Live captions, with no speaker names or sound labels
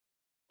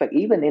But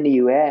even in the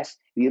US,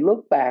 if you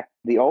look back,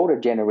 the older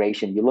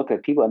generation, you look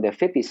at people in their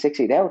 50s,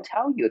 60s, they'll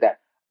tell you that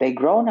they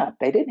grown up.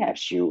 They didn't have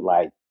shoe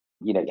like,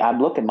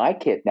 I'm looking at my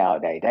kid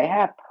nowadays. They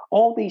have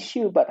all these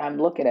shoes, but I'm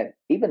looking at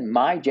even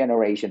my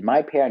generation,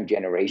 my parent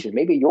generation,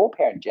 maybe your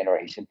parent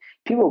generation,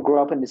 people who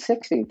grew up in the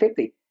 60s and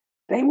 50s,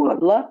 they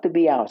would love to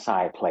be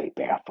outside, play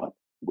barefoot.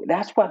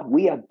 That's what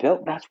we are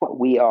built. That's what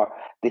we are,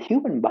 the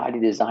human body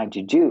designed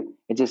to do.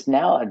 It's just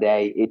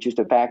nowadays, it's just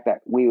the fact that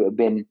we have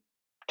been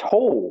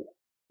told,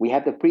 we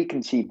have the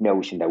preconceived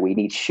notion that we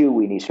need shoe,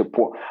 we need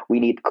support, we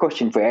need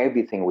cushion for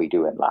everything we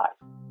do in life.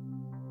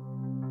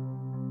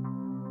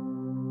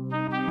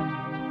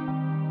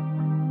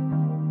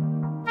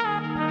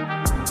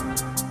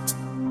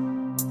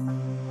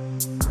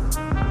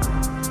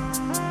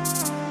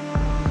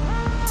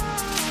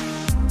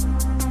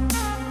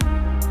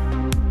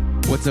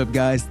 What's up,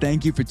 guys?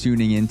 Thank you for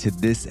tuning in to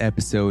this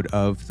episode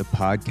of the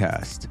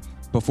podcast.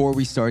 Before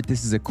we start,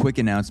 this is a quick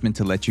announcement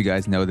to let you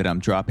guys know that I'm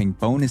dropping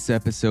bonus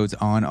episodes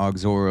on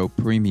Auxoro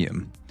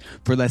Premium.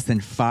 For less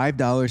than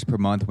 $5 per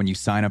month when you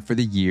sign up for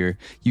the year,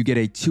 you get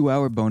a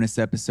 2-hour bonus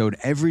episode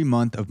every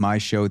month of my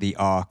show, The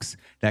Aux,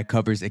 that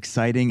covers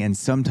exciting and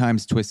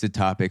sometimes twisted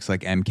topics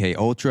like MK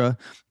Ultra,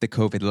 the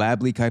COVID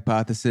lab leak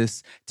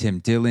hypothesis, Tim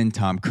Dillon,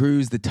 Tom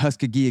Cruise, the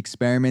Tuskegee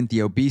experiment,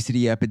 the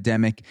obesity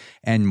epidemic,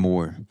 and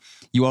more.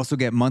 You also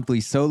get monthly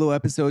solo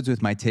episodes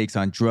with my takes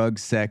on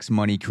drugs, sex,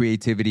 money,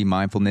 creativity,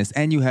 mindfulness,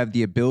 and you have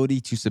the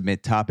ability to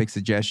submit topic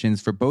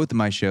suggestions for both of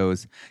my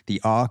shows, The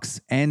Aux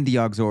and the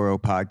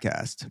Auxoro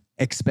podcast.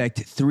 Expect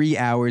 3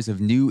 hours of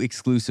new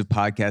exclusive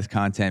podcast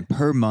content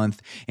per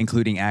month,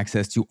 including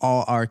access to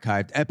all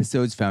archived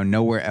episodes found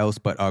nowhere else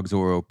but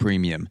Auxoro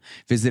Premium.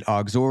 Visit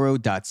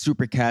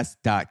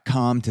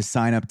auxoro.supercast.com to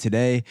sign up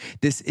today.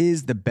 This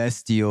is the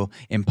best deal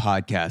in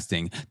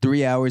podcasting.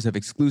 3 hours of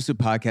exclusive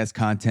podcast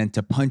content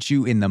to punch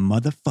you in the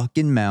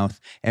motherfucking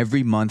mouth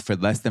every month for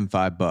less than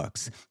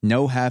 $5.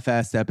 No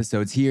half-assed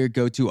episodes here.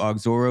 Go to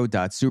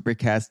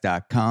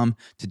auxoro.supercast.com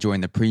to join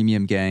the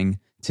premium gang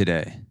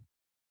today.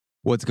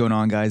 What's going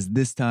on, guys?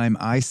 This time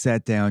I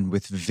sat down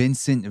with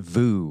Vincent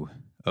Vu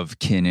of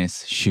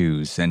Kinnis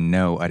Shoes. And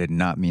no, I did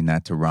not mean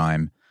that to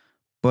rhyme,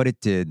 but it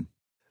did.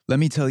 Let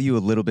me tell you a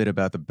little bit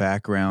about the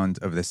background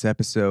of this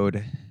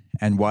episode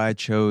and why I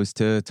chose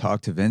to talk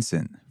to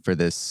Vincent for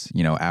this,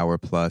 hour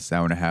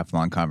and a half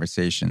long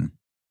conversation.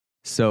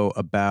 So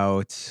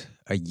about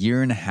a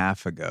year and a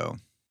half ago,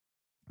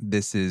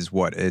 this is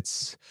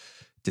it's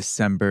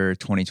December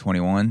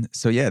 2021.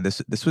 So yeah,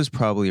 this was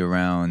probably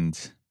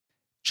around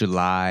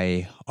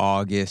July,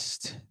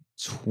 August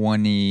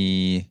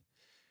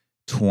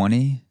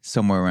 2020,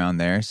 somewhere around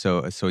there.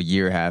 So a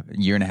year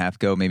and a half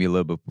ago, maybe a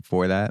little bit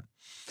before that,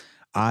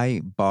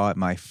 I bought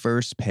my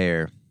first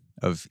pair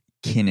of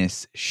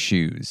Kinnis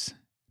shoes.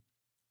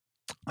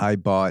 I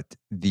bought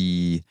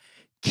the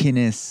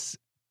Kinnis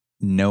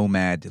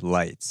Nomad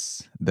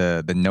Lights,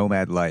 the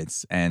Nomad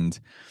Lights, and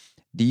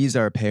these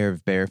are a pair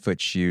of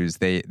barefoot shoes.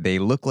 They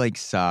look like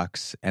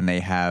socks, and they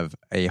have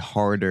a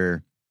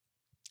harder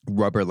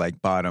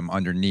rubber-like bottom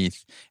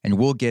underneath, and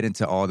we'll get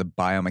into all the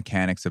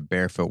biomechanics of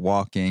barefoot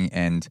walking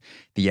and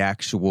the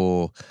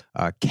actual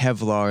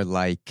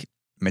Kevlar-like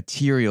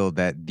material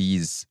that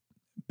these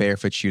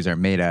barefoot shoes are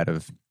made out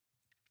of.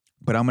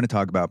 But I'm going to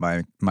talk about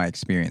my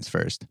experience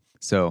first.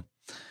 So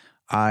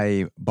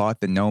I bought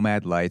the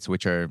Nomad Lights,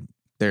 which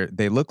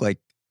they look like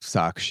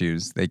sock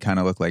shoes. They kind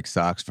of look like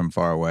socks from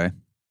far away.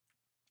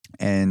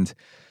 And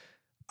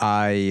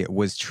I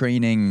was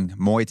training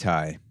Muay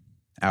Thai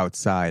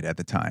outside at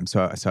the time.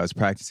 So I was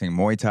practicing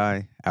Muay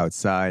Thai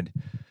outside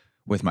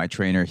with my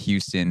trainer,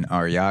 Houston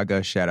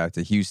Ariaga. Shout out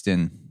to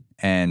Houston.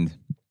 And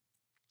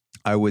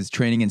I was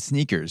training in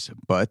sneakers,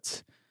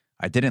 but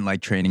I didn't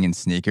like training in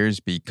sneakers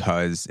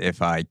because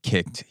if I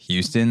kicked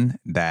Houston,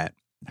 that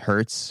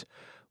hurts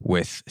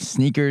with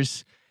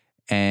sneakers.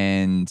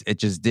 And it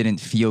just didn't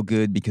feel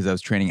good because I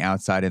was training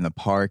outside in the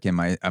park and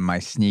my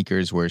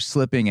sneakers were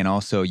slipping. And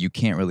also you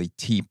can't really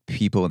tee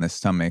people in the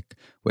stomach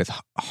with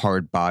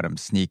hard bottom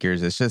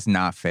sneakers. It's just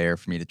not fair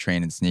for me to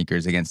train in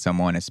sneakers against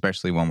someone,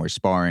 especially when we're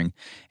sparring.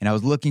 And I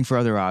was looking for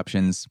other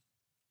options.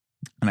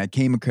 And I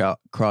came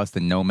across the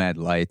Nomad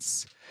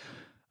Lights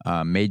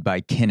made by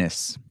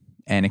Kinnis.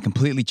 And it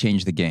completely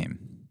changed the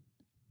game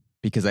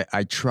because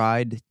I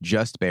tried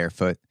just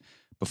barefoot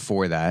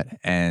before that.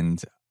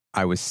 And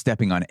I was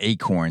stepping on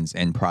acorns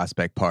in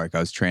Prospect Park. I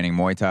was training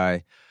Muay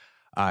Thai.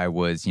 I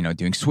was,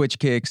 doing switch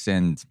kicks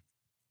and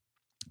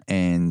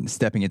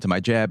stepping into my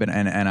jab.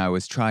 And I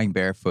was trying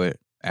barefoot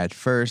at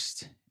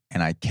first.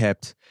 And I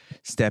kept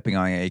stepping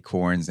on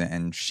acorns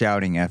and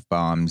shouting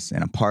F-bombs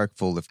in a park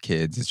full of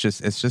kids.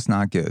 It's just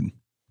not good.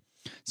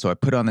 So I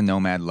put on the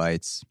Nomad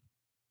Lights.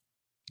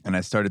 And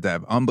I started to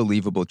have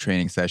unbelievable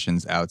training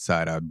sessions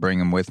outside. I would bring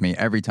them with me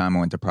every time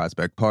I went to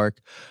Prospect Park.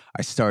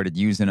 I started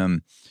using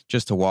them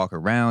just to walk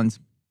around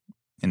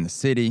in the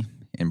city,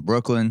 in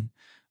Brooklyn.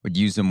 Would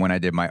use them when I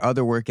did my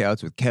other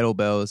workouts with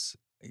kettlebells.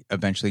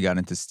 Eventually got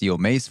into steel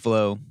mace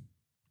flow.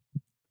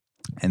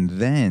 And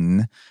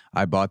then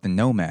I bought the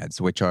Nomads,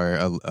 which are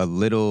a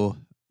little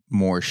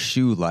more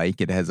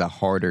shoe-like. It has a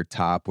harder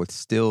top with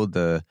still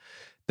the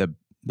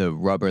the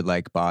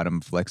rubber-like bottom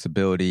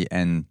flexibility.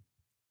 And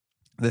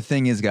the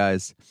thing is,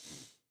 guys,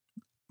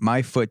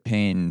 my foot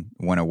pain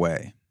went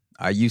away.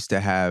 I used to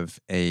have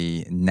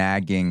a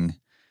nagging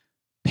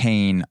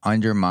pain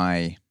under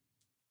my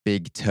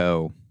big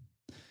toe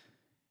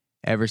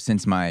ever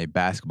since my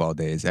basketball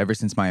days. Ever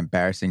since my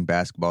embarrassing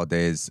basketball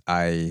days,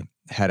 I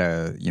had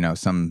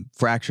some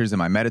fractures in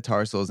my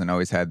metatarsals and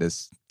always had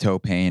this toe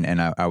pain.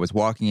 And I was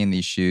walking in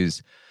these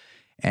shoes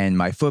and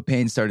my foot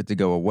pain started to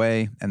go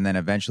away. And then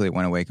eventually it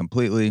went away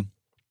completely.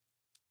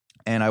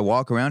 And I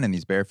walk around in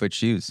these barefoot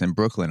shoes in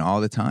Brooklyn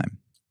all the time.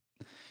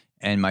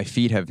 And my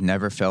feet have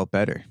never felt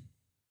better.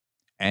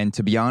 And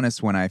to be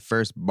honest, when I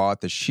first bought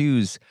the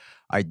shoes,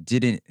 I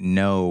didn't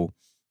know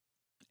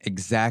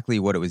exactly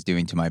what it was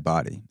doing to my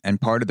body.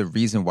 And part of the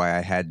reason why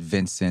I had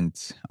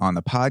Vincent on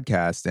the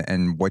podcast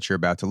and what you're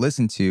about to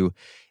listen to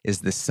is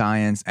the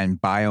science and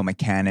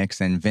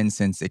biomechanics and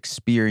Vincent's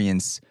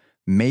experience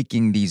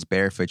making these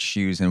barefoot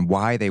shoes and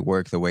why they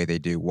work the way they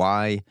do,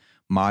 why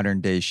modern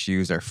day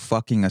shoes are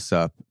fucking us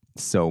up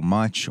so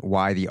much,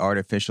 why the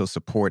artificial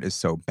support is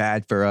so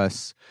bad for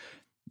us.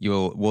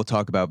 We'll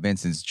talk about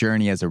Vincent's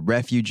journey as a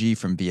refugee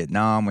from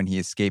Vietnam when he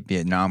escaped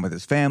Vietnam with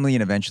his family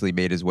and eventually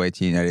made his way to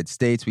the United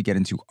States. We get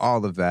into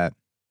all of that.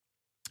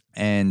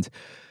 And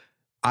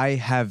I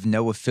have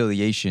no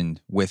affiliation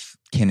with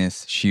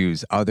Kinnis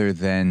shoes other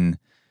than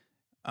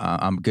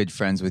I'm good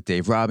friends with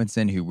Dave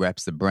Robinson, who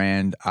reps the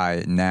brand.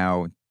 I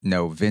now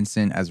know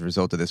Vincent as a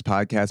result of this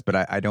podcast,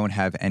 but I don't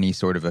have any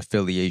sort of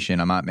affiliation.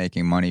 I'm not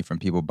making money from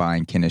people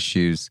buying Kinnis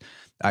shoes.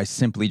 I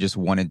simply just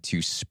wanted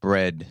to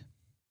spread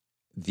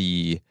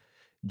the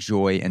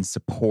joy and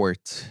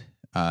support,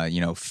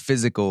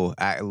 physical,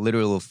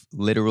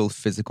 literal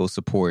physical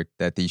support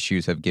that these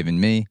shoes have given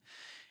me.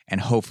 And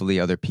hopefully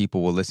other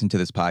people will listen to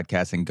this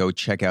podcast and go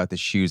check out the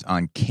shoes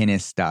on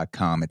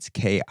Kinnis.com. It's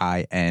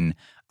KINIS.com.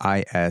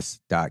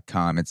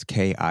 It's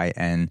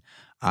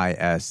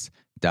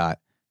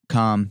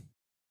KINIS.com.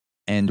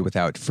 And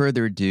without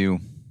further ado,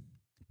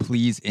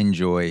 please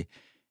enjoy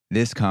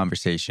this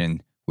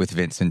conversation with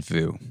Vincent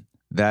Vu.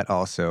 That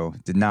also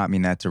did not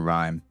mean that to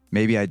rhyme.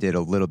 Maybe I did a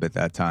little bit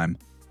that time.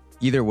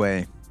 Either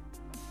way,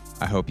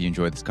 I hope you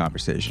enjoyed this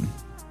conversation.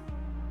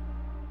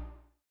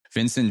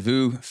 Vincent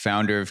Vu,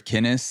 founder of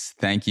Kinnis,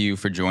 thank you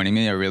for joining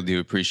me. I really do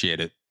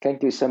appreciate it.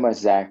 Thank you so much,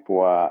 Zach,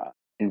 for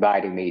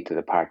inviting me to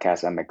the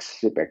podcast. I'm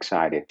super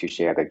excited to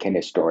share the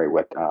Kinnis story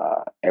with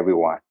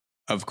everyone.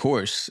 Of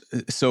course.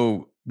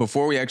 So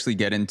before we actually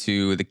get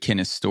into the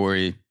Kinnis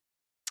story,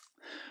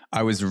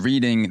 I was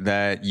reading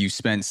that you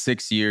spent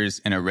 6 years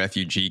in a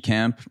refugee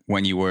camp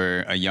when you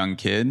were a young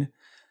kid.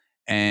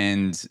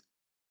 And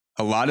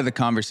a lot of the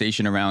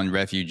conversation around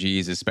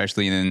refugees,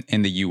 especially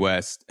in the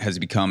US, has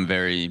become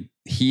very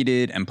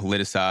heated and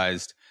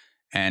politicized.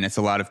 And it's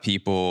a lot of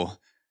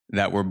people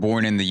that were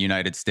born in the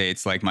United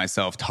States, like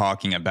myself,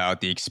 talking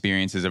about the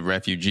experiences of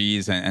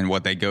refugees and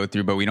what they go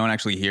through. But we don't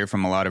actually hear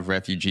from a lot of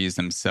refugees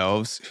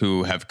themselves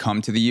who have come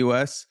to the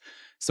US.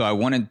 So I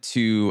wanted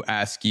to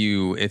ask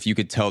you if you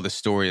could tell the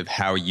story of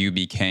how you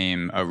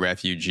became a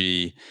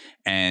refugee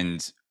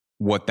and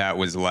what that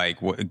was like,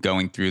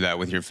 going through that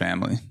with your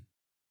family.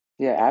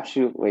 Yeah,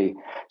 absolutely.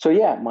 So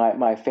yeah,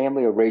 my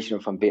family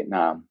originally from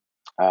Vietnam.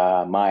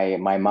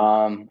 My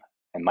mom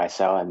and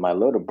myself and my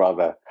little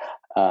brother.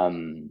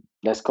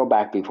 Let's go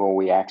back before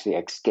we actually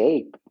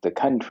escaped the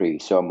country.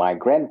 So my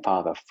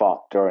grandfather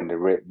fought during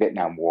the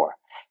Vietnam War.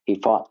 He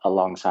fought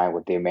alongside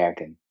with the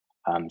American.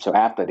 So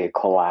after the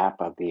collapse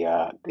of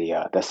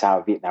the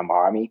South Vietnam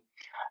Army,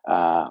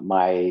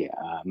 my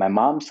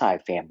mom's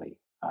side family,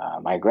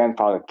 my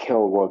grandfather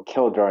were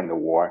killed during the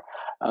war.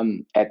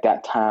 At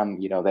that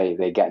time,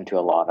 they got into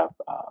a lot of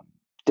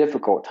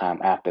difficult time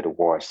after the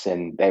war,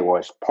 since they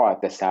was part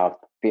of the South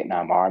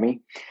Vietnam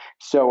Army.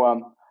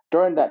 So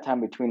during that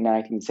time between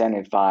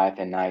 1975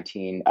 and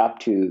up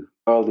to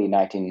early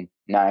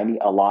 1990,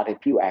 a lot of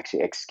people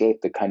actually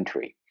escaped the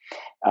country.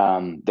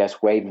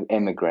 That's wave of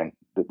immigrant.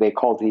 They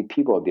call the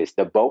people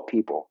the boat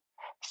people.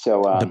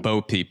 So the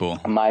boat people.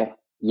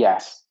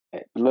 Yes,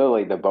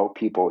 literally the boat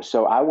people.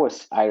 So I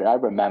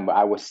remember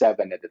I was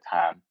 7 at the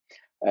time,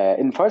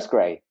 in first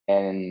grade,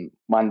 and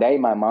one day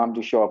my mom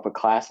just showed up for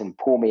class and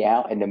pulled me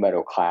out in the middle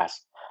of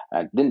class.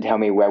 Didn't tell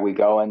me where we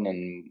going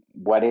and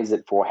what is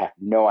it for. Have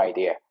no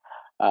idea.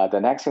 The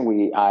next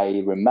thing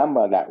I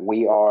remember that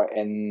we are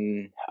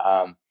in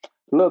a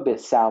little bit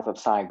south of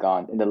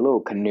Saigon in a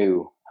little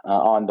canoe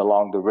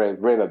along the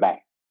riverbank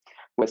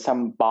with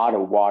some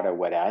bottled water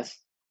with us.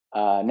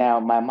 Now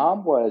my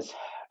mom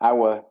I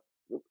was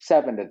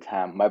 7 at the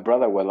time. My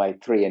brother was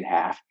like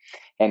 3.5,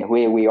 and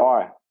here we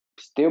are.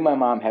 Still, my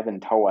mom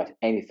haven't told us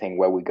anything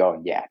where we're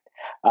going yet.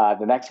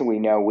 The next thing we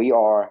know, we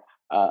are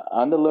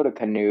on the little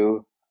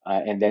canoe,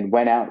 and then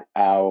went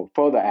out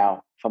further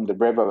out from the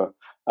river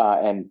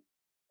and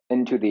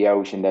into the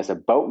ocean. There's a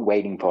boat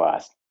waiting for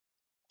us,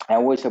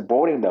 and we're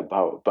boarding the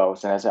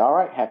boats. And I said, "All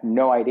right, have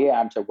no idea."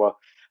 I'm said, "Well,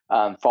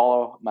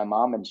 follow my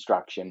mom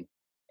instruction."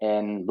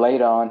 And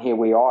later on, here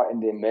we are in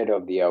the middle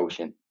of the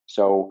ocean.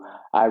 So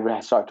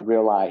start to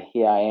realize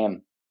here I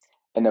am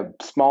in a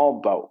small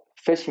boat,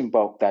 fishing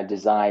boat that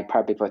designed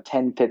probably for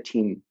 10,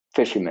 15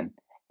 fishermen.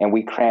 And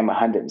we cram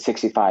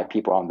 165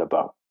 people on the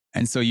boat.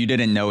 And so you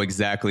didn't know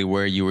exactly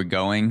where you were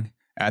going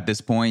at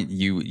this point.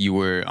 You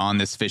were on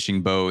this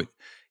fishing boat.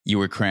 You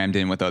were crammed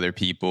in with other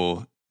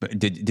people. But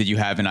did you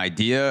have an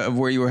idea of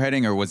where you were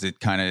heading, or was it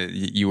kind of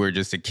you were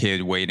just a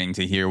kid waiting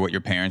to hear what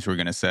your parents were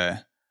going to say?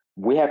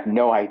 We have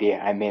no idea.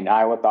 I mean,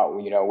 I would thought,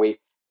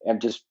 I'm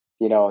just,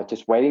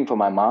 just waiting for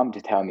my mom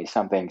to tell me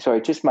something. So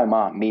it's just my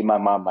mom, me, my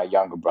mom, my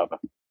younger brother.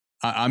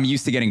 I'm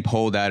used to getting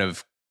pulled out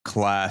of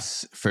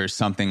class for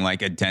something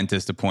like a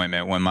dentist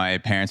appointment. When my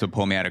parents would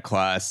pull me out of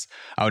class,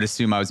 I would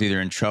assume I was either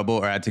in trouble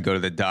or I had to go to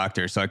the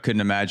doctor. So I couldn't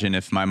imagine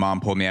if my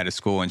mom pulled me out of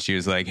school and she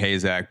was like, "Hey,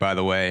 Zach, by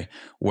the way,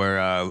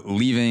 we're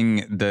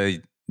leaving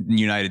the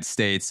United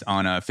States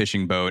on a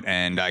fishing boat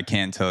and I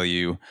can't tell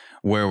you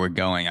where we're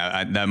going."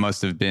 That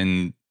must have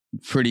been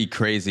pretty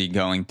crazy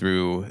going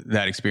through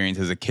that experience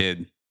as a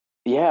kid.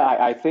 Yeah,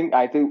 I think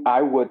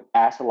I would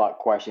ask a lot of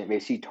questions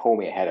if she told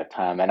me ahead of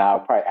time, and I'll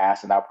probably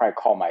ask, and I'll probably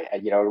call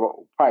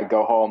probably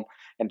go home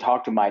and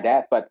talk to my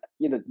dad. But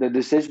the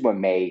decision was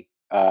made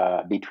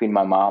between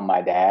my mom, and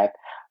my dad.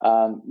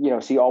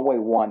 She always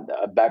want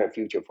a better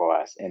future for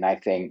us, and I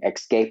think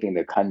escaping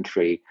the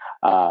country,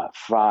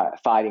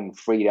 fighting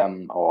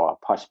freedom or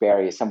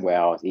prosperity somewhere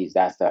else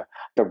that's the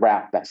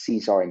route that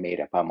she's already made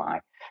up her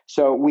mind.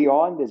 So we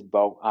are on this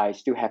boat. I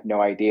still have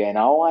no idea, and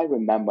all I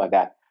remember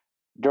that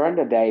during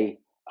the day,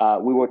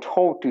 we were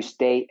told to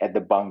stay at the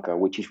bunker,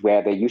 which is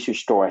where they used to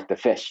store the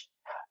fish.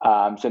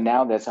 So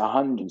now there's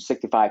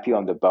 165 people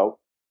on the boat,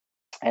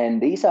 and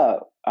these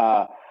are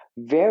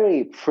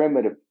very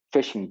primitive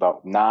fishing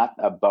boat, not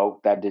a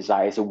boat that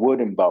desires a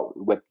wooden boat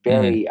with Mm-hmm.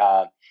 very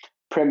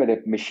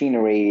primitive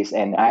machineries.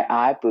 And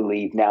I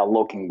believe now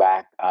looking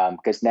back,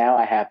 because now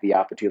I have the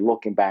opportunity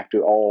looking back to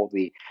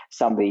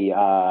some of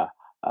the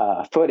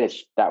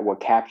footage that were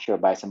captured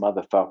by some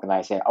other folk, and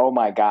I say, "Oh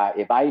my God!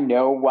 If I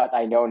know what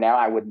I know now,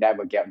 I would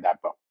never get in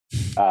that boat."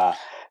 Uh,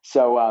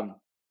 so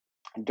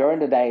during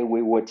the day,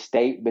 we would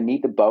stay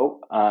beneath the boat,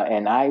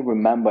 and I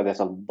remember there's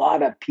a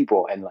lot of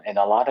people, and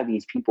a lot of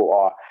these people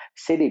are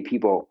city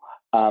people.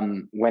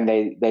 When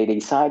they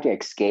decide to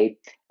escape,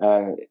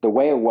 the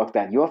way it worked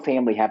that your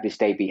family have to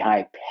stay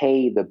behind,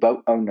 pay the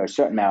boat owner a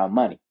certain amount of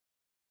money.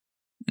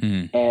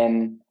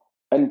 And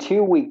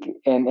until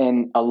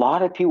and a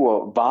lot of people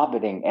were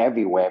vomiting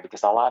everywhere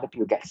because a lot of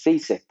people get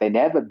seasick. They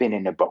never been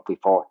in a boat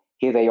before.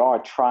 Here they are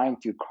trying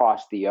to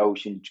cross the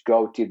ocean to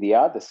go to the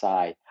other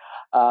side.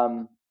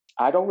 Um,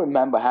 I don't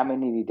remember how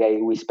many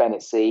days we spent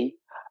at sea,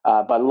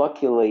 but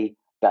luckily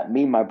that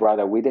me and my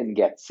brother, we didn't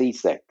get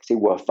seasick. See,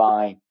 we're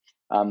fine.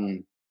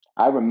 Um,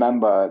 I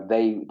remember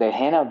they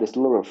hand out this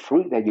little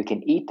fruit that you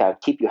can eat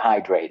that keep you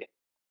hydrated,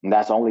 and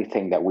that's the only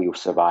thing that we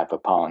survive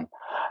upon.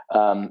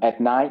 At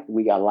night,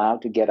 we are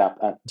allowed to get up.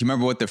 Do you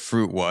remember what the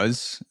fruit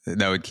was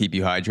that would keep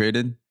you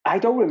hydrated? I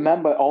don't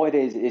remember all it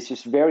is. It's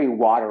just very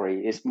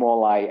watery. It's more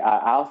like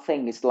our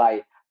thing is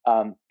like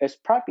it's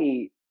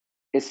probably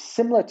it's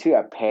similar to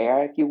a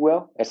pear, if you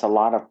will. It's a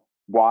lot of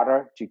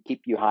water to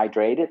keep you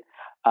hydrated.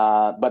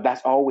 But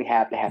that's all we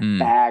have. They have Mm.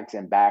 bags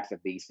and bags of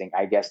these things.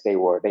 I guess they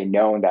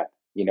know that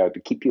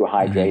to keep you Hmm.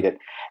 hydrated.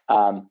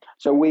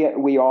 So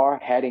we are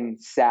heading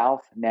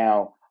south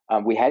now.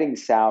 We're heading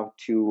south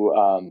to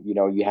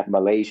you have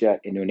Malaysia,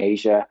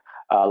 Indonesia,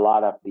 a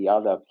lot of the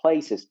other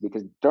places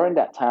because during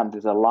that time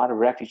there's a lot of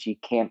refugee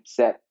camps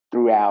set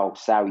throughout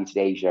Southeast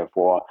Asia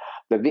for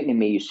the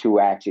Vietnamese who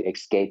are actually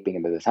escaping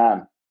at the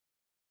time.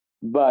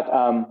 But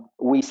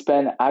we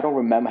spent, I don't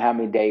remember how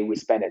many days we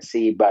spent at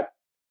sea, but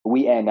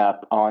we end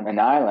up on an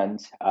island,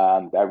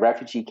 a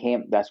refugee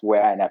camp. That's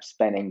where I end up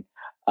spending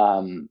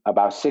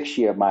about 6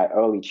 years of my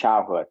early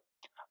childhood.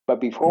 But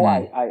before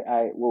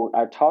Mm.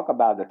 I talk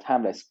about the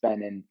time I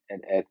spent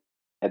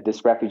at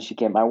this refugee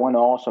camp, I want to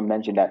also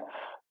mention that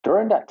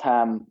during that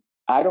time,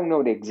 I don't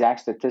know the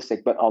exact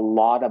statistic, but a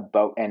lot of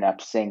boat end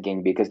up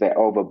sinking because they're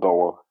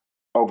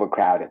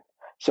overcrowded.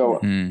 So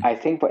Mm. I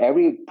think for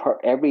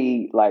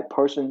every like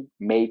person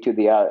made to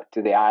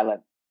the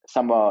island,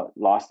 someone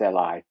lost their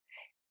life,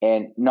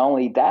 and not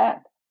only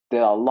that,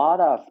 there are a lot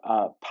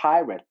of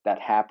pirates that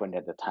happened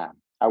at the time.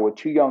 I was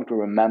too young to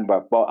remember,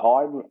 but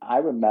all I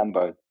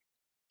remember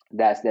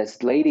that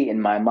this lady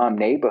in my mom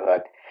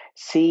neighborhood,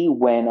 she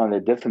went on a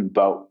different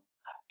boat,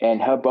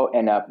 and her boat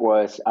ended up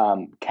was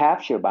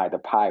captured by the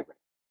pirate.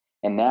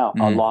 And now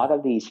a Mm. lot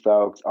of these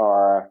folks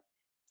are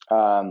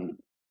um,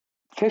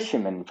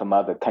 fishermen from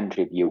other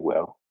countries, if you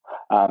will,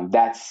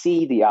 that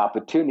see the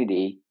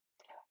opportunity,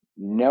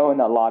 knowing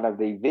a lot of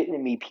the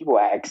Vietnamese people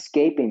are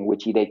escaping,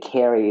 which they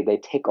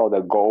take all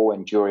the gold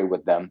and jewelry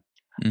with them,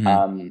 Hmm.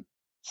 um,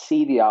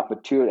 see the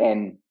opportunity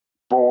and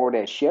board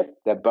a ship,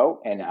 their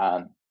boat, and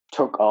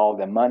took all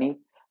the money.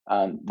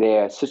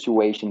 Their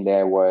situation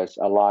there was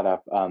a lot of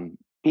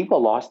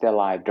people lost their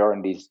life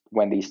during these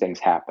when these things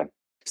happen.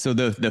 So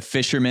the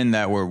fishermen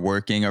that were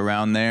working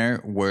around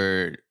there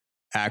were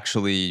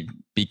actually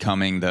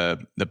becoming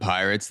the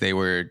pirates. They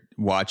were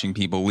watching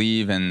people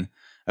leave and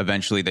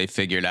eventually they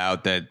figured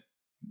out that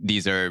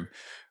these are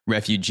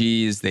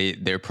refugees.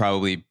 They're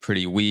probably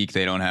pretty weak.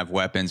 They don't have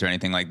weapons or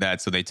anything like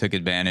that. So they took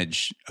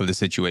advantage of the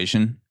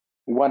situation.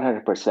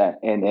 100%.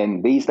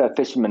 And these are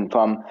fishermen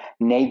from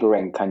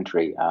neighboring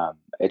country.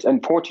 It's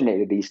unfortunate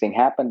that these things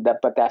happen,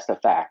 but that's the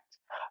fact.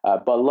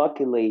 But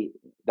luckily,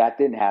 that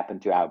didn't happen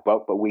to our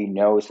boat, but we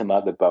know some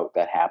other boat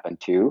that happened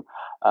to.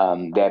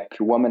 That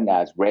woman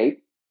that's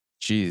raped.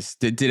 Jeez,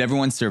 did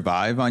everyone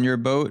survive on your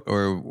boat,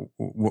 or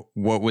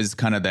what was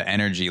kind of the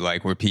energy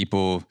like? Were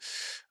people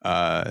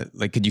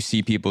like, could you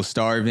see people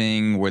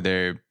starving? Were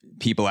there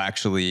people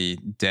actually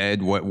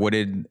dead? What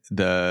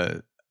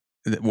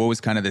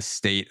was kind of the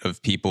state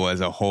of people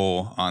as a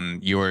whole on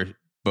your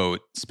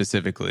boat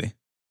specifically?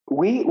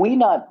 We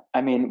not,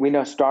 I mean, we're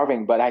not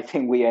starving, but I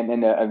think we are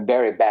in a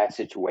very bad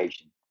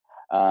situation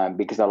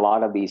because a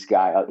lot of these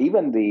guys,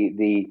 even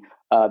the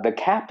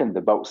captain of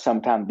the boat,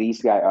 sometimes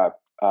these guys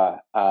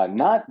are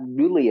not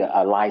really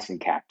a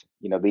licensed captain.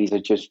 You know, these are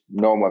just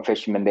normal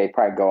fishermen. They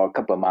probably go a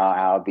couple of miles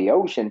out of the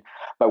ocean.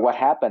 But what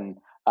happened?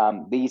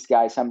 These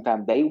guys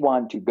sometimes they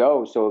want to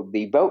go, so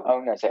the boat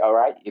owner say, "All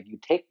right, if you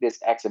take this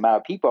X amount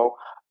of people,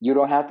 you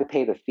don't have to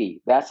pay the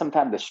fee." That's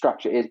sometimes the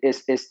structure.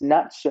 It's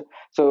not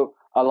so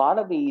a lot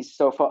of these.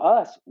 So for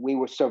us, we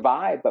would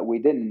survive, but we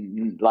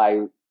didn't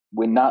like.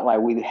 We're not like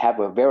we have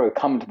a very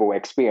comfortable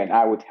experience.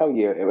 I would tell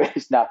you,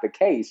 it's not the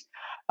case.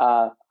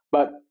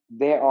 But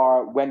there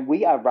are when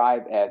we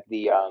arrive at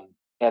the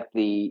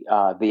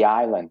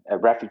island, a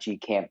refugee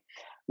camp,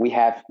 we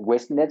have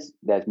witnessed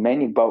that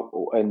many boat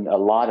in a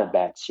lot of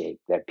bad shape.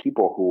 That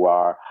people who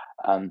are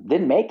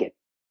didn't make it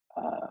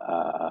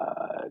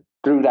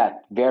through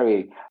that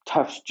very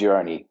tough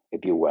journey,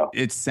 if you will.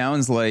 It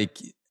sounds like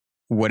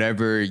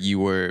whatever you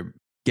were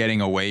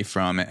getting away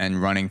from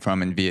and running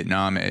from in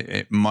Vietnam,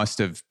 it must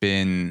have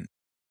been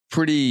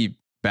pretty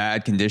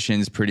bad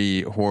conditions,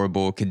 pretty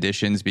horrible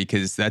conditions,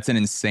 because that's an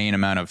insane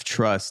amount of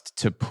trust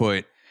to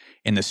put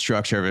in the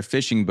structure of a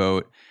fishing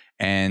boat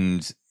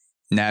and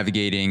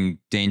navigating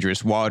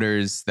dangerous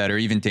waters that are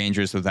even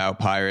dangerous without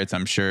pirates.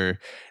 I'm sure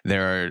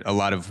there are a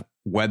lot of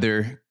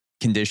weather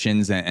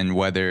conditions and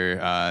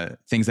weather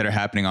things that are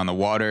happening on the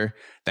water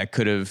that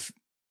could have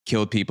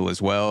killed people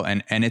as well.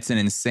 And it's an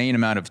insane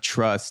amount of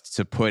trust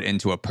to put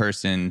into a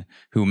person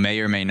who may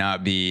or may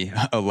not be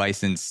a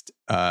licensed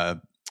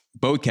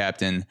boat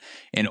captain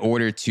in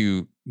order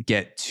to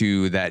get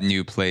to that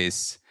new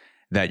place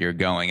that you're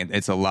going.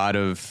 It's a lot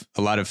of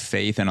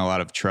faith and a lot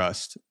of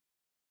trust.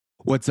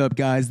 What's up,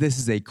 guys? This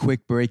is a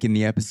quick break in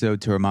the episode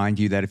to remind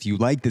you that if you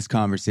like this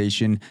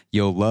conversation,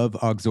 you'll love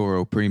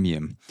Auxoro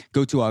Premium.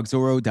 Go to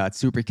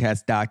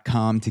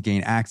auxoro.supercast.com to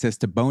gain access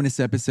to bonus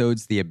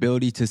episodes, the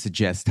ability to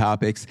suggest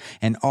topics,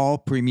 and all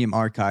premium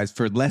archives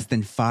for less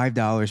than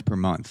 $5 per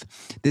month.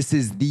 This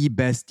is the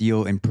best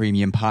deal in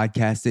premium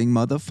podcasting,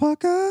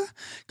 motherfucker.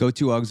 Go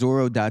to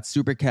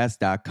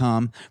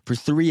auxoro.supercast.com for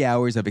 3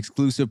 hours of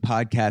exclusive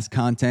podcast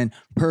content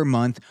per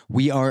month.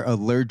 We are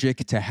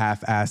allergic to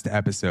half-assed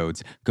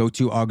episodes. Go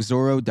to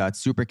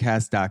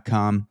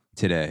auxoro.supercast.com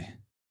today.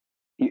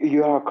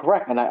 You are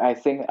correct. And I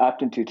think up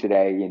to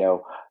today,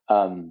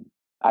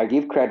 I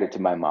give credit to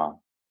my mom.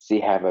 She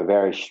have a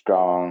very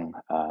strong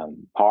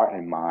heart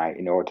and mind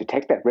in order to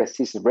take that risk.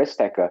 She's a risk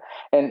taker.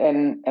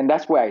 And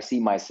that's where I see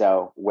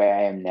myself where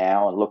I am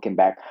now. And looking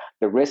back,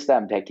 the risk that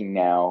I'm taking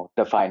now,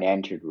 the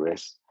financial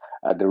risk,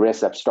 the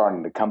risk of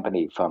starting the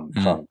company from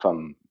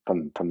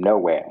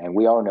nowhere. And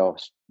we all know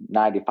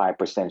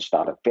 95%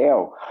 start to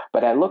fail.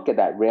 But I look at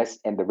that risk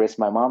and the risk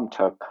my mom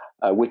took,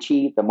 which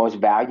is the most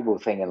valuable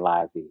thing in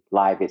life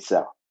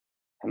itself.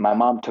 And my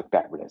mom took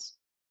that risk.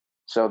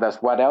 So that's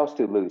what else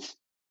to lose.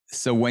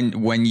 So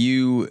when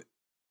you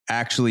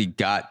actually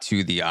got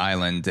to the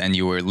island and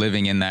you were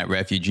living in that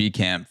refugee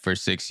camp for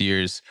 6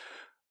 years,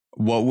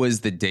 what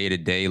was the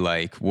day-to-day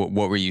like? What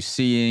were you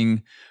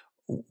seeing?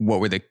 What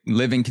were the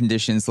living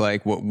conditions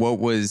like? What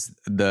was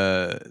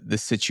the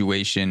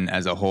situation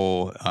as a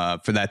whole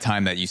for that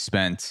time that you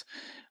spent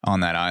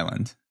on that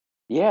island?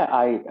 Yeah,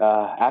 I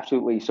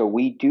absolutely. So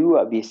we do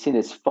be seen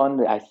as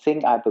fund. I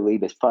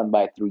believe it's funded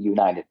by through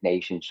United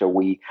Nations.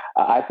 So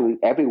I believe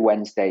every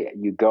Wednesday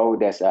you go.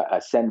 There's a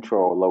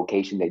central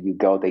location that you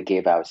go. They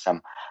give out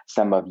some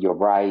of your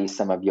rice,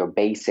 some of your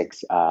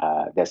basics.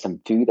 There's some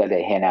food that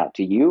they hand out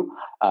to you.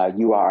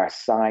 You are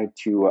assigned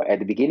to at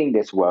the beginning.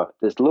 This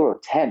little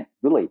tent.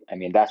 Really, I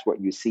mean that's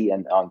what you see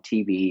on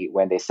TV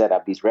when they set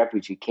up these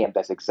refugee camp.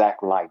 That's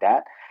exactly like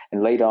that.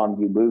 And later on,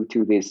 you move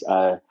to this.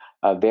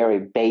 A very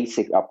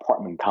basic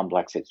apartment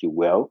complex, if you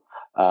will.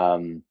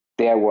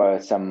 There were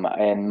some,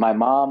 and my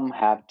mom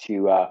had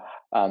to.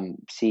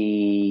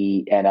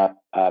 She ended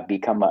up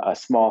become a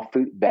small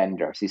food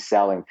vendor. She's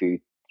selling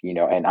food,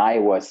 and I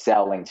was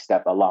selling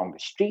stuff along the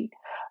street.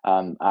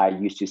 I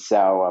used to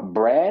sell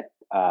bread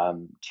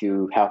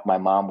to help my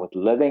mom with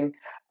living.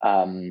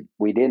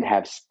 We didn't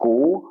have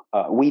school.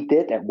 We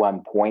did at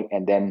one point,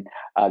 and then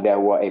there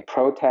were a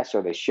protest,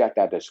 so they shut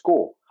down the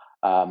school.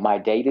 My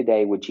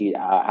day-to-day, which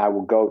I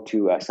will go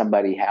to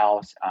somebody's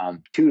house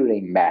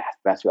tutoring math.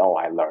 That's all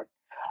I learned.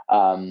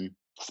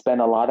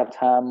 spend a lot of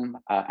time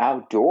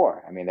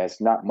outdoor. I mean,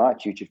 there's not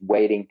much. You're just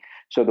waiting.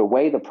 So the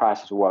way the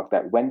process works,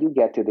 that when you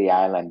get to the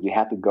island, you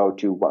have to go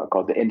to what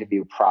called the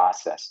interview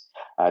process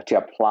to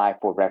apply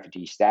for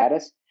refugee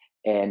status,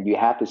 and you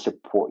have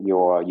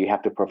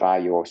to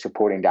provide your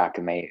supporting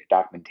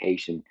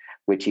documentation,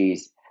 which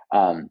is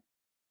to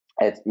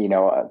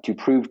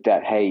prove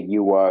that, hey,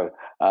 you were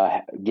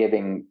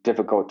giving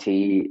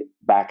difficulty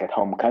back at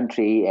home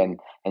country, and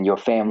your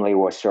family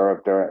was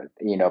served, part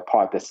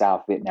of the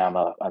South Vietnam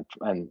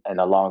and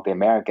along the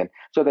American,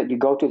 so that you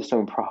go through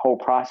the whole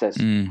process.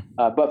 Mm.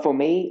 But for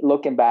me,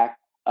 looking back,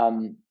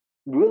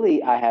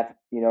 really, I have,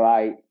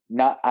 I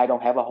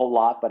don't have a whole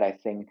lot, but I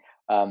think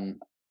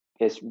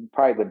it's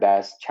probably the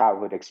best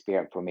childhood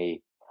experience for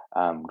me,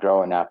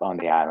 growing up on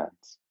the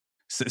islands.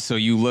 So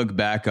you look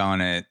back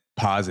on it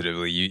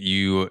positively.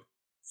 You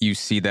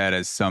see that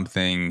as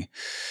something.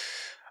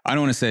 I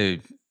don't want to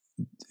say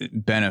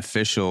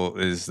beneficial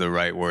is the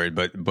right word,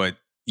 but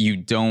you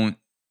don't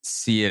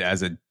see it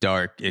as a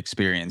dark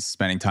experience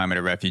spending time at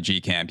a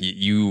refugee camp.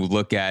 You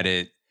look at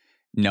it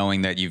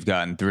knowing that you've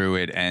gotten through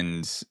it,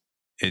 and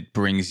it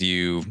brings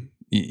it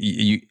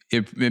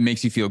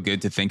makes you feel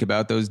good to think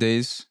about those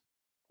days.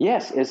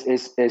 Yes,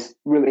 it's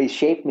really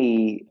shaped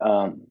me,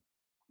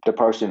 the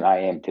person I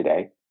am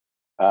today.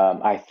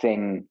 I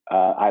think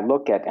I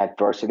look at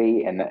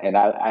adversity, and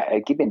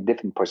I give it a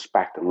different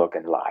perspective look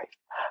in life.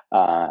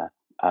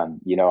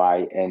 And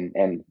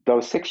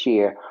those 6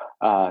 years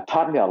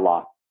taught me a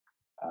lot,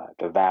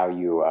 the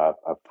value of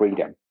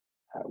freedom,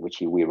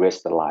 which we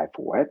risked the life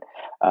for it,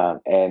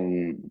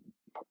 and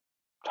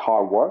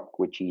hard work,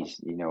 which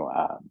is,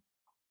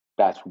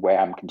 that's where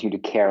I'm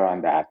continuing to carry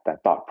on that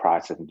thought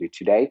process into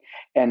today,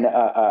 and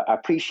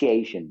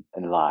appreciation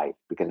in life,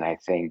 because I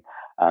think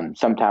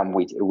sometimes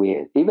we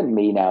even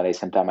me nowadays,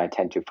 sometimes I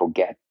tend to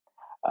forget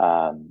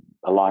a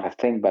lot of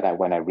things, but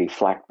when I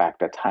reflect back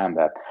the time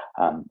that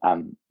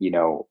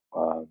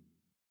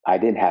I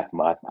didn't have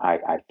much,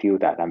 I feel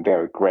that I'm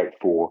very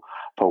grateful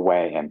for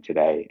where I am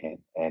today,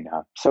 and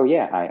so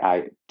yeah,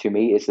 I to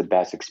me it's the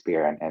best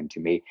experience, and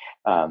to me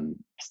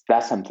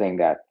that's something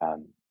that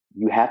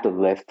you have to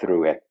live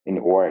through it in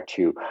order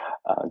to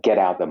get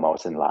out the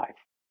most in life.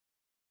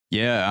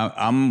 Yeah,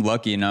 I'm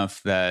lucky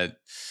enough that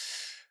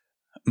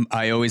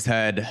I always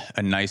had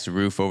a nice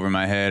roof over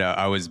my head.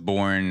 I was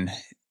born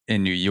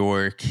in New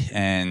York,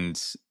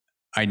 and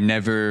I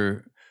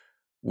never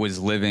was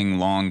living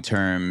long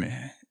term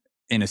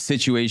in a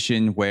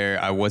situation where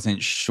I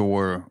wasn't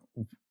sure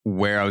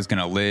where I was going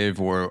to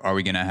live, or are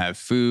we going to have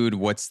food?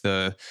 What's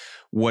the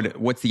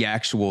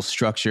actual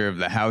structure of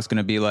the house going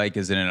to be like?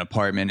 Is it an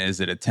apartment? Is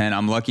it a tent?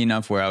 I'm lucky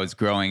enough where I was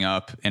growing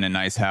up in a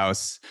nice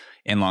house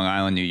in Long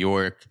Island, New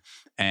York,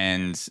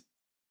 and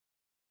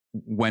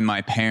when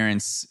my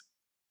parents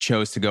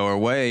chose to go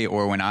away,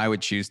 or when I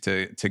would choose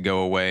to go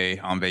away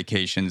on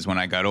vacations when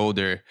I got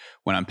older,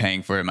 when I'm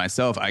paying for it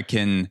myself, I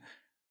can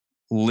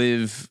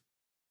live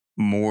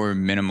more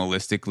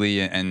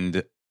minimalistically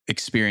and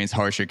experience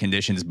harsher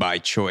conditions by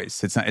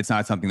choice. It's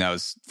not something that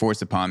was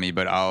forced upon me,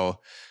 but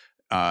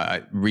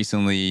I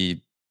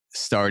recently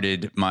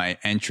started my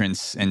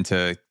entrance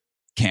into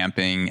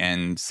camping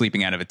and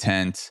sleeping out of a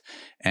tent,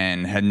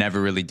 and had never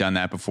really done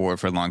that before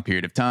for a long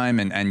period of time.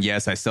 And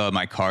yes, I still had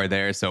my car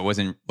there, so it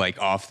wasn't like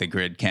off the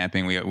grid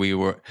camping.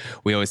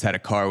 We always had a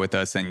car with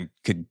us and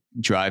could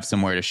drive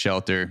somewhere to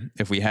shelter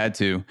if we had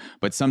to.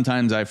 But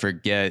sometimes I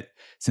forget,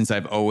 since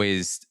I've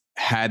always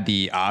had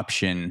the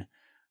option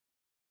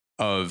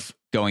of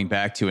going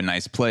back to a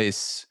nice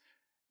place,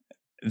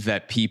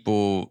 that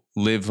people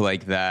live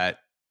like that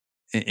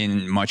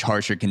in much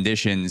harsher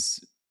conditions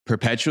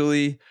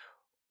perpetually,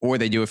 or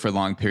they do it for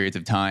long periods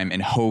of time in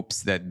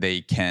hopes that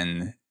they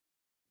can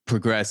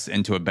progress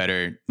into a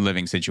better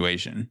living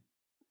situation.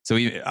 So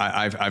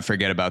I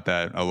forget about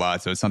that a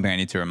lot. So it's something I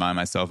need to remind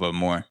myself of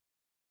more.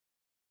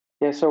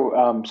 Yeah,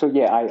 so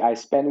yeah,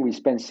 we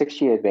spent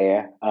 6 years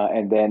there,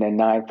 and then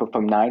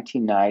from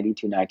 1990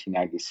 to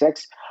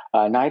 1996,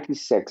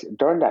 96.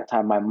 During that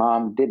time, my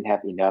mom didn't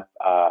have enough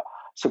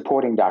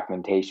supporting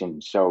documentation,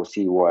 so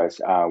she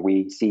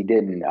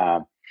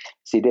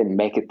didn't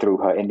make it through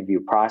her interview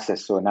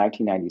process. So in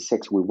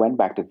 1996, we went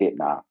back to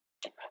Vietnam.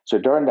 So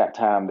during that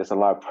time, there's a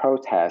lot of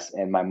protests,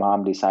 and my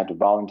mom decided to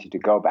volunteer to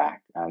go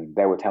back. And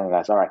they were telling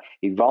us, all right,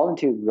 you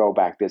volunteer to go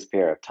back this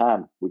period of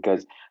time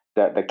because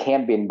the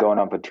camp been going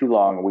on for too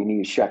long. We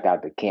need to shut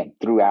down the camp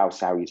throughout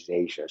Southeast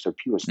Asia. So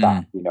people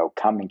stop, Mm.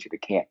 coming to the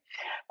camp.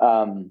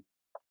 Um,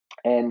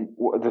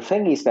 the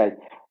thing is that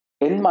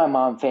in my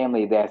mom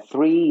family, there are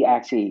three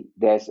actually.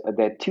 There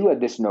are two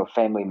additional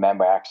family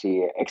member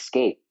actually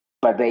escaped,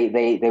 but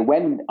they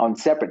went on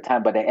separate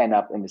time, but they end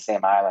up in the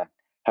same island.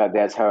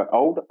 There's her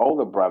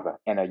older brother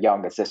and a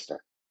younger sister.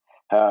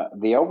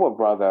 The older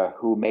brother,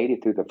 who made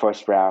it through the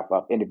first round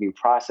of interview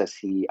process,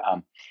 he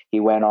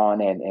went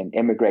on and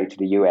immigrated to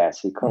the U.S.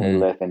 He currently Mm.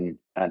 lives in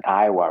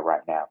Iowa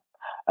right now,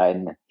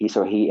 and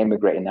he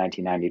immigrated in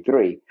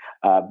 1993.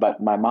 But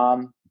my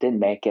mom didn't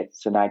make it,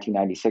 so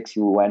 1996 he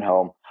went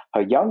home.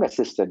 Her younger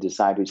sister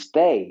decided to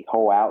stay,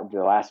 hold out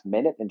until the last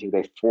minute until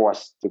they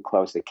forced to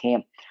close the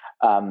camp.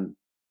 Um,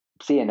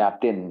 she enough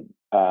didn't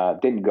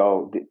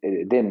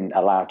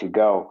allow to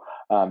go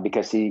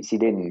because she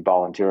didn't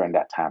volunteer in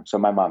that time. So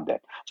my mom did.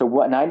 So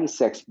what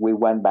 96 we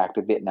went back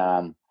to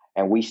Vietnam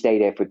and we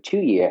stayed there for 2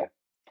 years.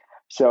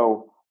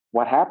 So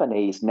what happened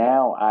is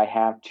now I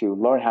have to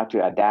learn how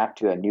to adapt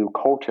to a new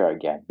culture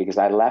again because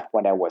I left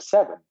when I was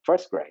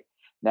first grade.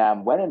 Now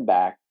I'm went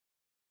back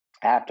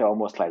after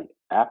almost like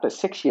after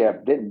 6 years,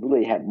 didn't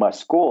really have much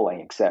schooling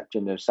except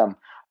some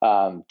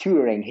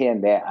tutoring here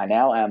and there. And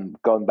now I'm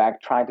going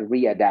back trying to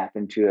readapt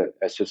into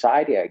a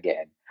society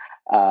again.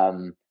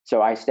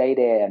 So I stayed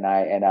there and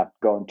I end up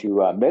going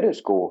to middle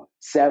school,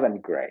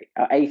 seventh grade,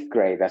 eighth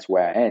grade. That's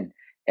where I end.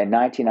 In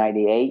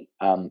 1998,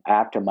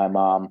 after my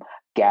mom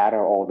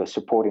gathered all the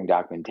supporting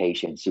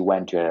documentation, she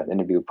went to an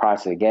interview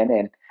process again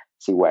and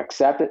she was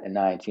accepted in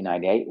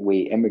 1998.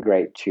 We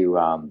immigrate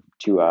to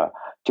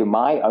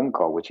my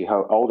uncle, which is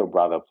her older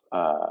brother,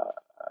 a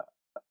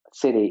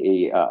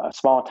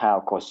small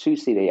town called Sioux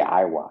City,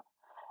 Iowa.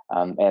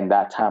 And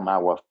that time I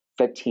was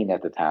 15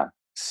 at the time.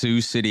 Sioux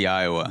City,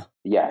 Iowa.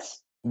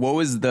 Yes. What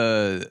was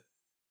the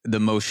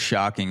most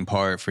shocking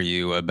part for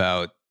you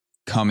about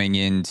coming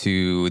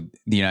into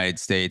the United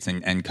States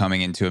and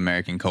coming into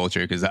American culture?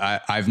 Because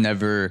I've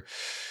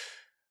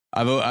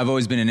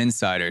always been an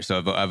insider,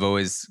 so I've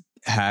always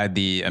had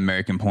the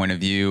American point of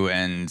view,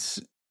 and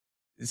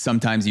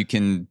sometimes you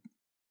can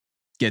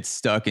get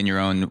stuck in your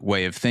own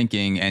way of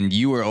thinking. And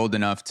you were old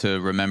enough to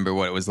remember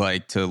what it was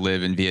like to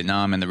live in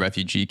Vietnam and the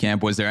refugee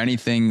camp. Was there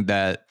anything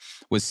that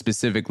was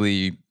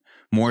specifically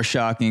more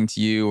shocking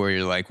to you, or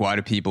you're like, why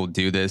do people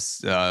do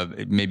this?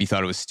 Maybe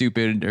thought it was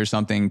stupid or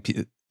something,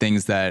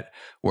 things that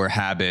were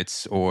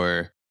habits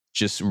or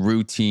just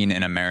routine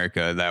in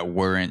America that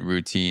weren't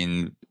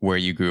routine where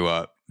you grew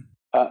up?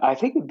 I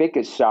think the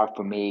biggest shock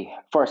for me,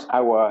 first,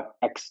 I was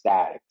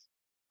ecstatic,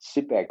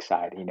 super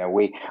excited.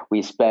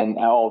 We spend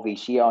all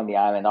these years on the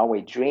island,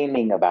 always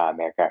dreaming about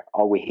America.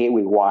 All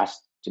we watch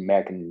the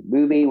American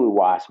movie,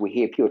 we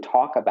hear people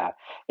talk about.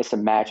 It's a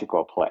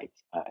magical place,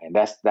 and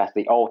that's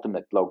the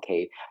ultimate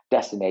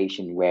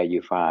destination where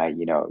you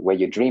find, where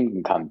your dream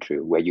can come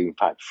true, where you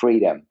find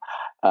freedom,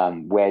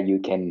 where you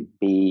can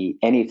be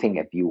anything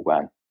if you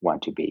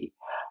want to be.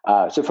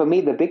 So for me,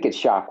 the biggest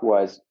shock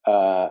was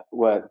the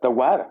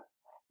weather.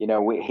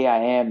 Here I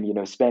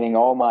am, spending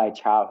all my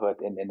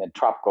childhood in a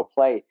tropical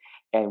place.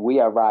 And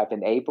we arrived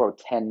in April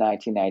 10,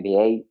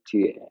 1998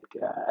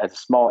 at a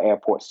small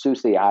airport, Sioux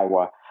City,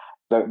 Iowa.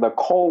 The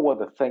cold was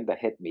the thing that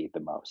hit me the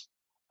most.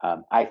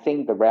 I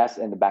think the rest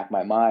in the back of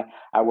my mind,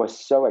 I was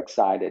so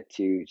excited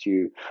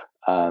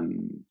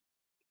um,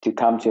 to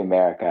come to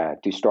America,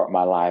 to start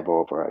my life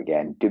over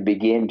again, to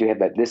begin to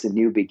have this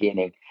new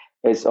beginning.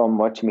 It's so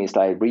much to me, it's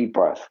like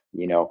rebirth,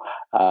 the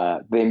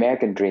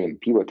American dream.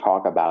 People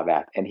talk about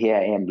that. And here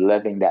I am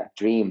living that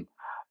dream.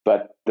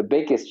 But the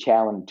biggest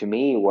challenge to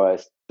me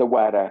was the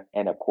weather.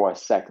 And of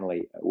course,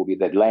 secondly, will be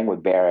the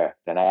language barrier.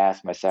 Then I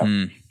asked myself,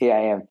 here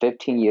I am,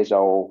 15 years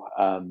old,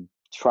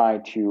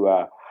 trying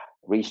to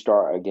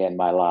restart again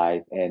my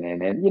life.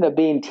 And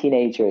being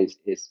teenager is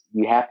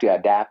you have to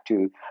adapt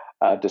to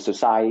the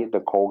society, the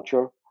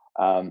culture.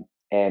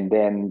 And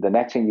then the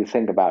next thing you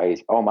think about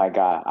is, oh my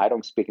God, I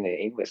don't speak any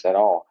English at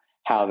all.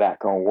 How that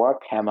gonna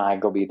work? Am I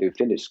gonna be able to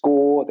finish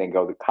school, then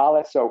go to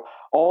college? So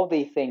all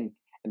these things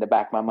in the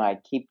back of my mind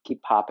keep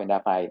popping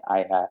up.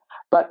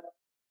 But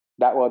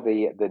that was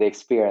the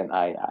experience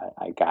I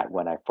got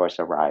when I first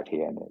arrived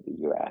here in the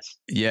U.S.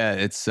 Yeah,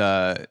 it's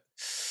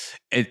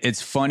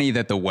funny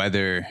that the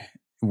weather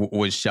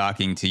was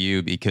shocking to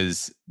you,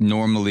 because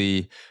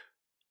normally,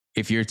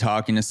 if you're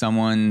talking to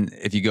someone,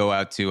 if you go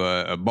out to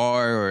a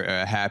bar or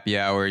a happy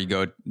hour, you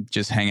go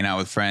just hanging out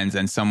with friends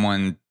and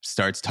someone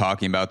starts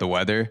talking about the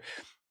weather,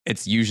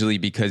 it's usually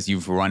because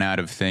you've run out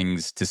of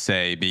things to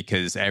say,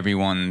 because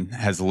everyone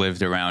has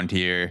lived around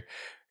here,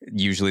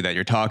 usually that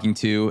you're talking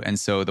to. And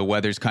so the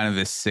weather's kind of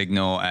this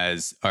signal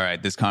as, all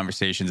right, this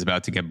conversation is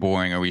about to get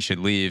boring or we should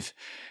leave.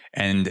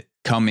 And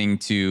coming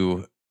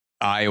to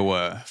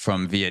Iowa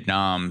from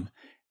Vietnam,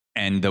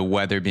 and the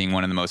weather being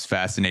one of the most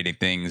fascinating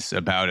things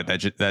about it,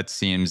 that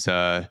seems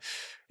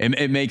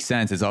it makes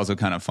sense. It's also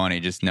kind of funny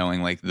just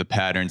knowing like the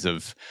patterns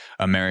of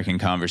American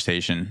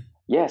conversation.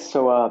 Yes.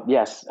 So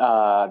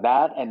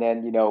that, and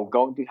then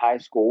going to high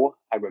school,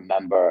 I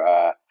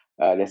remember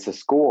there's a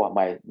school.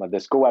 The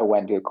school I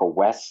went to called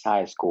West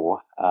High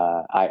School.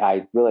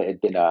 I really it's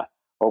been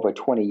over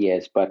 20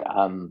 years, but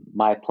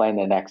my plan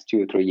the next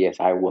 2 or 3 years,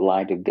 I would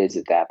like to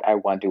visit that. I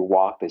want to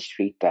walk the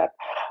street that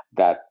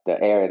the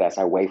area that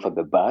I wait for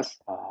the bus.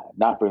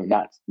 Not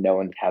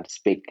knowing how to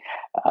speak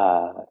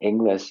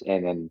English,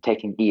 and then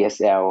taking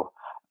ESL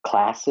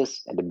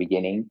classes at the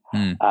beginning.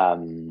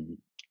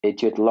 It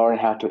should learn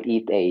how to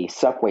eat a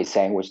Subway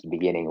sandwich at the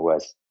beginning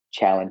was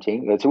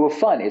challenging. It was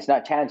fun. It's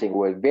not challenging. It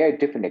was a very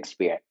different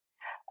experience.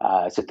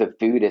 So the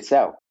food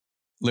itself.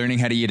 Learning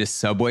how to eat a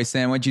Subway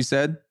sandwich, you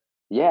said?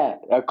 Yeah,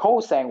 a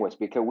cold sandwich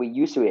because we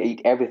used to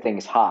eat everything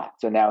is hot.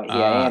 So now here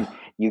I am. Ah,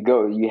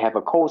 You have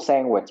a cold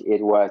sandwich.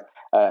 It was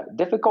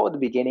difficult at the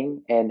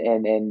beginning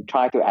and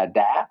try to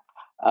adapt.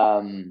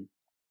 Um,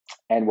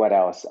 and what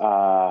else?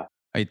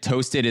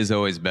 toasted is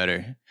always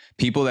better.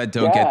 People that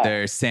don't get Yeah.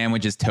 their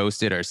sandwiches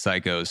toasted are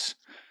psychos.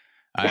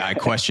 I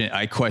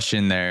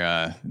question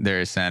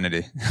their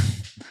sanity.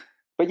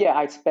 But yeah,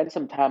 I spent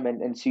some time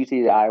in Sioux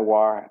City,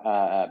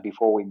 Iowa,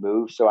 before we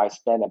moved. So I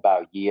spent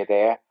about a year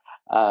there,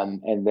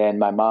 and then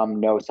my mom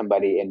knows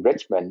somebody in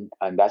Richmond,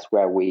 and that's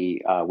where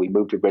we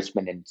moved to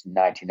Richmond in Mm.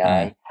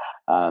 '99.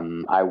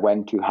 I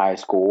went to high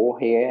school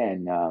here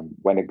and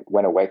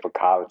went away for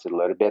college a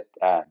little bit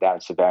down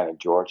in Savannah,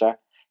 Georgia,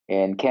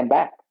 and came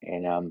back.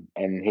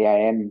 And here I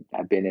am.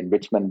 I've been in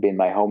Richmond, been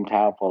my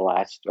hometown for the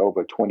last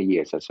over 20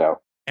 years or so.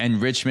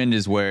 And Richmond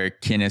is where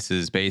Kinnis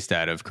is based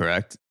out of,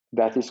 correct?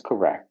 That is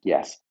correct.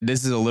 Yes.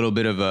 This is a little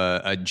bit of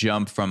a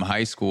jump from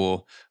high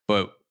school,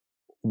 but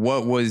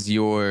what was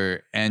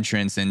your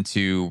entrance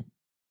into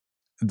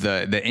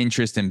the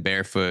interest in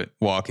barefoot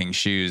walking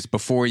shoes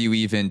before you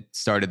even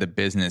started the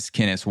business,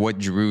 Kinnis? What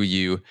drew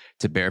you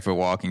to barefoot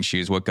walking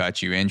shoes? What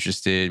got you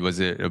interested? Was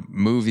it a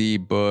movie,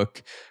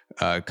 book,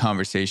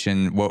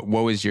 conversation? What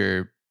was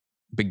your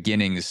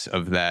beginnings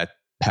of that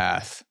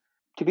path?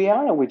 To be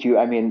honest with you,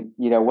 I mean,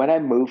 when I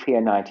moved here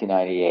in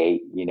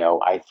 1998,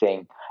 I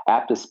think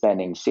after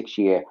spending 6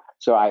 years,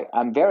 so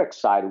I'm very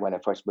excited when I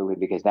first moved here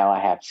because now I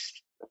have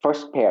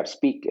first pair of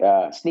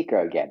sneaker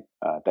again,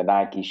 the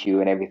Nike shoe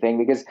and everything,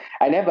 because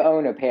I never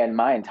owned a pair in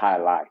my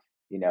entire life.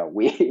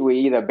 We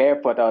either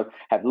barefoot or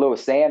have little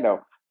sandal,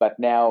 but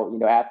now,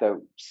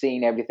 after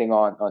seeing everything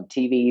on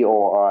TV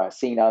or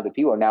seeing other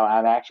people, now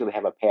I actually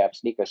have a pair of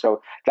sneakers.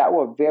 So that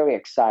was a very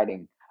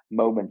exciting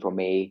moment for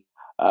me.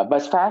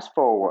 But fast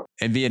forward,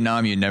 In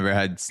Vietnam, you never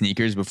had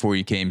sneakers before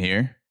you came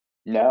here.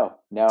 no,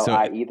 no, So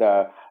I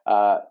either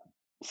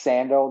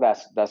sandal.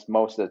 That's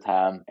most of the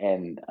time,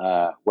 and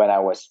when I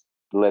was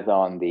lived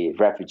on the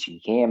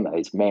refugee camp,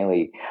 it's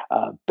mainly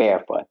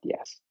barefoot.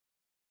 Yes,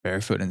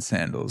 barefoot and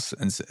sandals.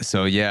 And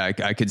so yeah,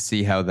 I could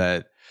see how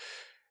that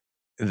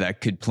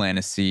could plant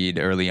a seed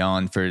early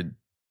on for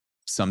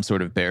some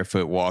sort of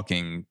barefoot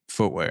walking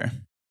footwear.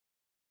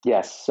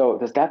 yes. So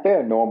that's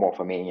very normal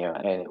for me.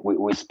 And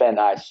we spend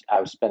I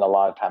spend a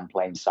lot of time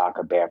playing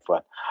soccer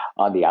barefoot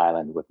on the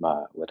island with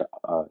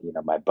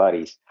my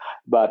buddies.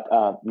 But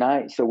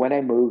now, so when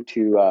I moved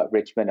to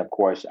Richmond, of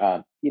course,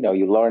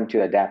 you learn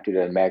to adapt to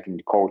the American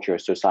culture,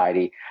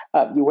 society.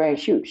 You wearing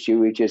shoes.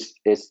 Shoe is just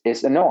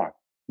is a norm.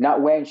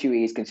 Not wearing shoe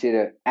is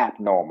considered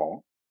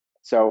abnormal.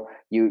 So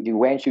you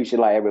wearing shoes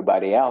like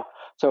everybody else.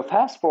 So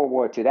fast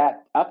forward to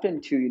that, up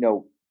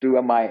into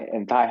throughout my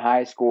entire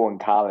high school and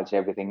college,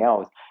 everything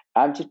else.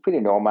 I'm just pretty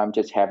normal. I'm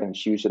just having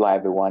shoes like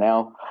everyone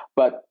else.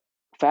 But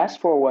fast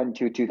forward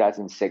to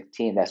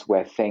 2016, that's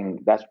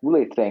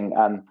really thing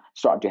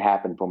starting to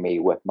happen for me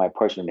with my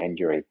personal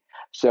injury.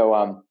 So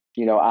I'm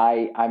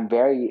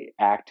very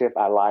active.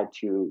 I like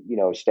to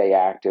stay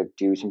active,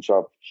 do some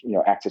sort of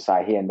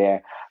exercise here and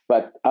there.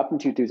 But up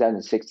until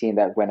 2016,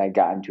 that's when I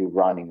got into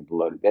running a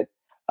little bit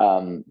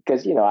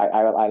because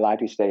I like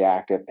to stay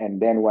active. And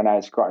then when I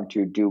started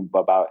to do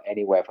about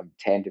anywhere from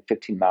 10 to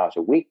 15 miles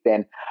a week,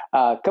 then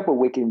a couple of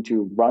weeks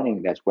into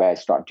running, that's where I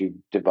start to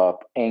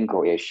develop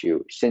ankle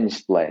issue, shin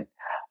splint,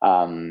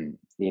 heel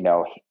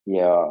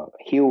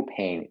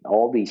pain,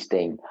 all these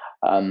things.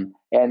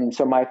 And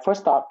so my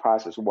first thought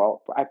process,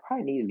 well, I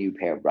probably need a new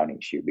pair of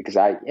running shoe because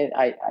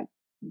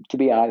to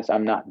be honest,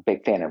 I'm not a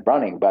big fan of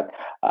running, but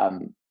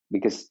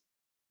because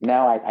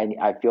now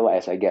I feel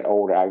as I get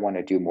older, I want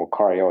to do more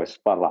cardio. It's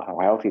a lot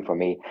more healthy for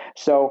me.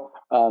 So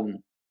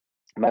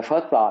my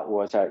first thought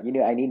was, I need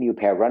a new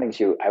pair of running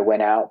shoe. I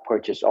went out,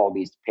 purchased all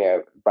these pair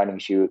of running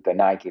shoe, the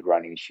Nike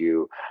running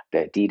shoe,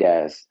 the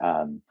Adidas,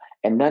 and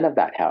none of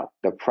that helped.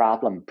 The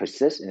problem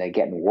persists and it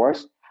getting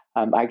worse.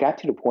 I got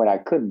to the point I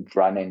couldn't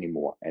run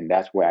anymore, and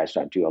that's where I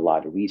started to do a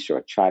lot of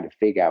research, trying to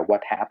figure out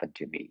what happened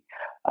to me,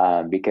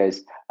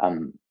 because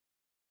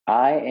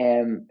I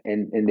am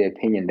in the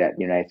opinion that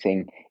I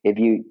think if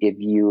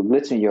you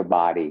listen to your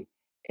body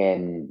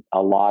and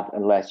a lot,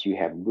 unless you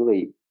have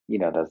really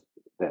the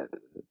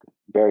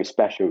very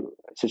special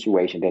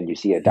situation, then you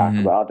see a doctor.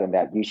 Mm-hmm. Well, than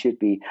that, you should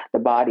be the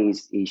body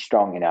is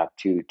strong enough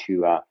to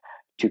cure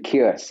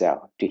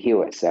itself, to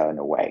heal itself in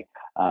a way.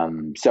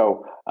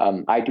 So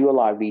I do a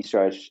lot of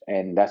research,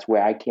 and that's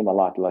where I came a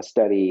lot to a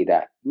study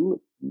that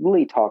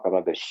really talk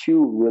about the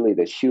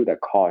shoe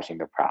that causing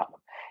the problem.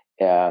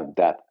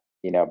 That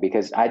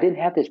because I didn't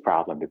have this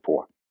problem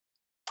before.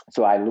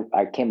 So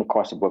I came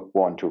across a book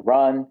Born to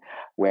Run,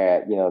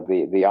 where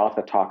the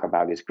author talk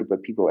about this group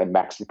of people in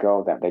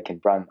Mexico that they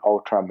can run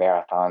ultra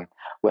marathon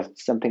with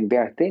something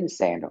very thin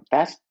sandal.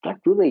 That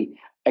really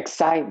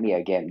excited me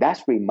again.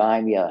 That's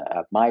remind me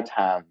of my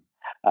time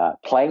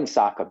playing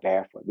soccer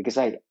barefoot because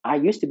I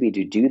used to be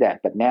to do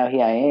that, but now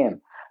here I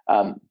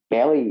am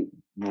barely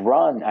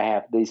run. I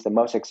have the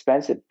most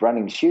expensive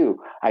running shoe.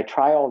 I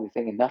try all the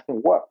things and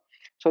nothing worked.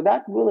 So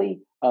that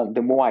really,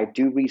 the more I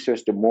do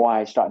research, the more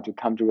I start to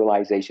come to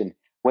realization.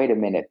 wait a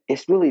minute,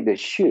 it's really the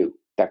shoe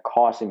that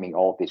causing me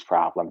all these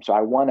problems.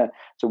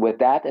 So with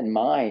that in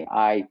mind,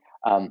 I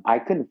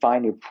couldn't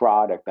find a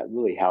product that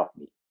really helped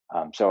me.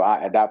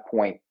 At that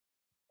point,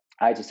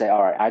 I just say,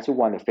 all right, I just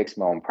want to fix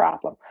my own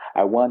problem.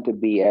 I want to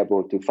be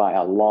able to find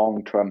a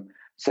long-term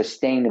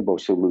sustainable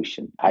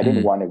solution. I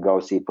didn't Mm. want to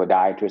go see a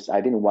podiatrist. I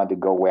didn't want to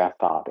go wear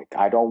orthotic.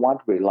 I don't want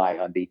to rely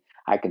on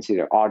I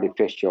consider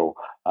artificial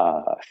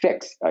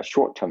fix, a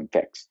short-term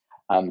fix.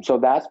 So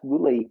that's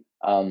really,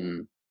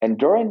 and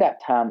during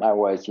that time, I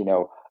was,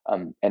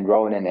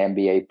 enrolled in an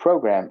MBA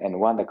program, and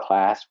one of the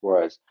class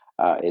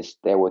is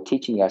they were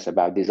teaching us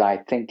about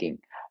design thinking.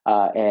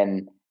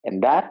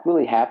 And that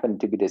really happened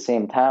to be the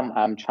same time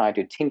I'm trying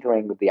to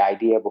tinkering with the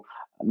idea of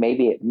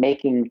maybe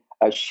making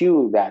a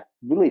shoe that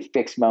really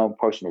fix my own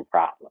personal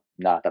problem,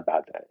 not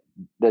about the,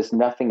 there's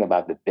nothing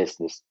about the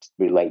business to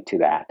relate to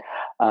that.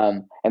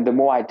 And the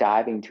more I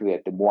dive into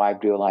it, the more I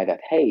realize that,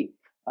 hey,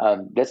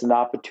 there's an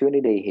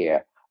opportunity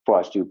here for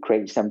us to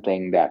create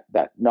something that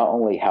not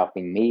only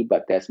helping me,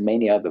 but there's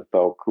many other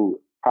folk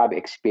who probably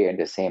experience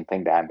the same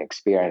thing that I'm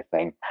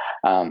experiencing,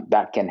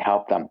 that can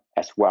help them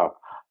as well.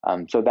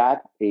 So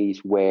that is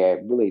where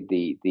really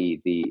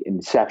the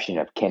inception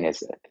of Kin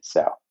is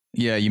itself.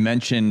 Yeah, you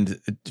mentioned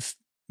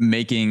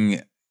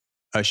making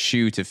a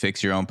shoe to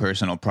fix your own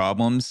personal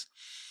problems.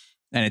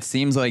 And it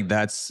seems like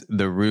that's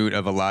the root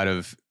of a lot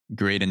of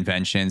great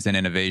inventions and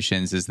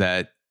innovations, is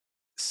that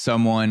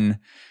someone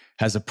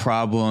has a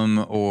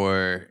problem,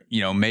 or,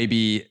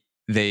 maybe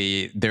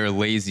they're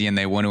lazy and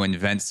they want to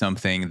invent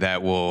something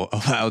that will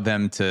allow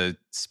them to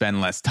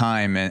spend less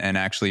time and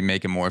actually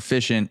make it more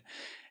efficient.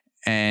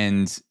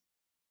 And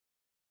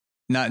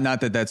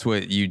not that that's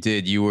what you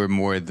did. You were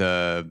more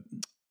the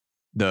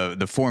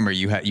former.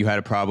 You had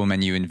a problem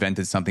and you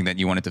invented something that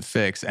you wanted to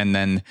fix, and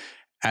then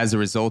as a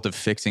result of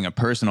fixing a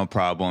personal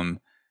problem,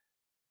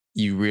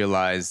 you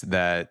realize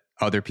that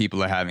other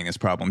people are having this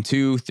problem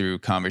too, through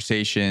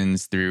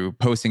conversations, through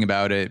posting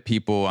about it.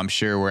 People, I'm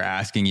sure, were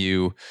asking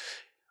you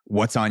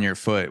what's on your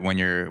foot when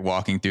you're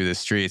walking through the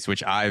streets,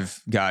 which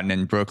I've gotten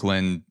in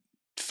Brooklyn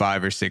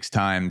 5 or 6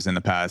 times in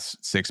the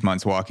past 6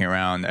 months walking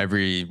around.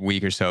 Every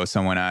week or so,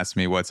 someone asks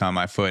me what's on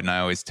my foot, and I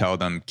always tell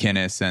them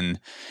Kinnis and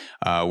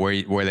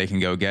where they can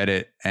go get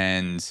it.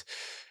 And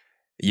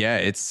yeah,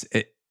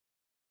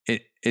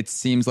 it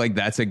seems like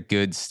that's a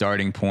good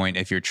starting point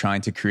if you're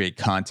trying to create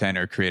content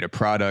or create a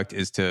product,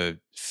 is to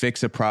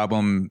fix a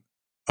problem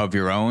of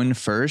your own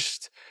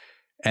first.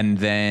 And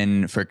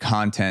then for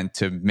content,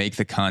 to make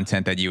the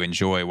content that you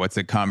enjoy. What's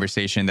a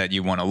conversation that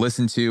you want to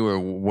listen to, or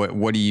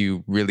what do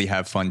you really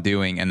have fun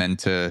doing? And then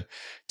to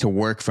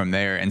work from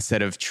there,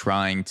 instead of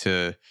trying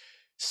to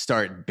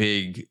start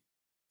big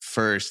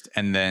first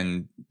and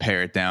then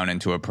pare it down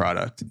into a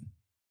product.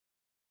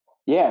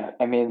 Yeah,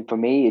 I mean, for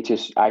me, I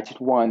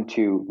just want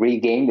to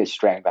regain the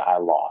strength that I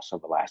lost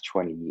over the last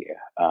 20 years.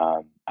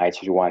 I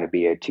just want to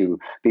be able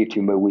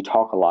to move. We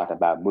talk a lot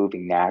about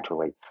moving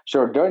naturally.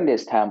 So during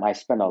this time, I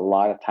spent a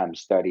lot of time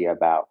study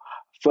about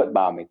foot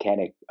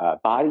biomechanics,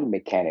 body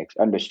mechanics,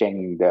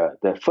 understanding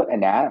the foot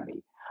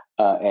anatomy.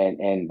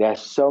 And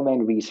there's so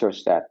many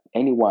research that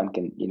anyone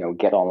can,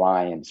 get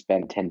online and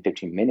spend 10,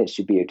 15 minutes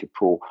to be able to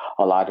pull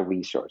a lot of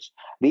research.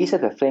 These are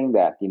the things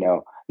that,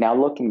 now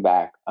looking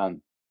back,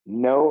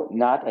 no,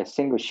 not a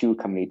single shoe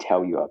company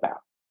tell you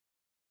about.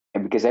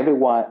 And because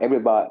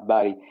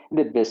everybody in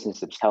the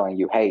business is telling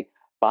you, hey,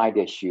 buy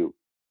this shoe.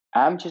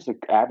 I'm just an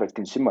average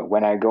consumer.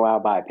 When I go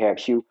out buy a pair of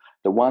shoe,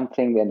 the one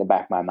thing in the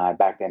back of my mind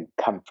back then,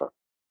 comfort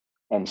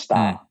and Mm.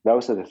 style.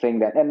 Those are the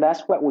things and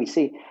that's what we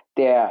see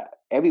there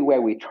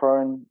everywhere we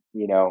turn.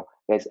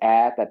 There's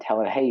ads that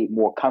tell it, hey,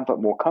 more comfort,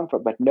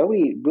 but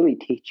nobody really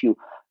teach you.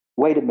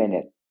 Wait a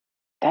minute,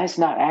 that's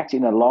not actually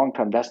in the long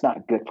term. That's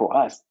not good for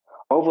us.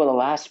 Over the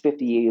last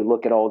 50 years, you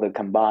look at all the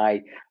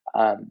combined,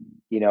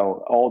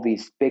 all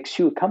these big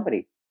shoe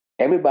company.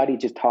 Everybody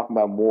just talking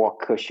about more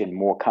cushion,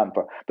 more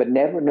comfort, but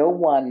never, no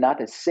one,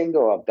 not a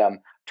single of them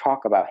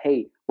talk about,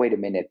 hey, wait a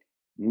minute.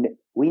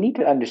 We need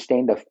to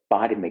understand the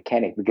body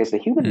mechanic, because the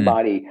human Mm.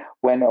 body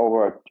went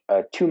over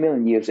 2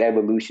 million years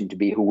evolution to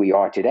be who we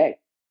are today.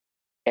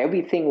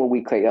 Everything what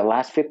we create the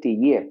last 50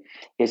 years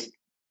is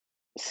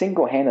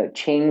single-handedly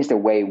changed the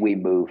way we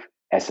move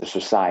as a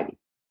society,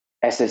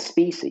 as a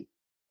species,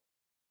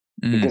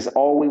 Mm. because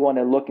all we want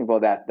to looking for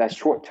that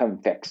short-term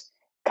fix,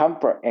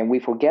 comfort, and we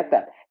forget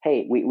that,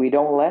 hey, we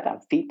don't let our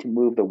feet to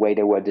move the way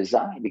they were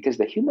designed, because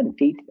the human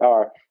feet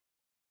are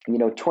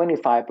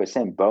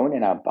 25% bone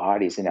in our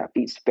bodies, and our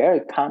feet is very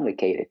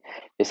complicated.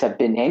 It's have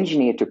been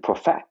engineered to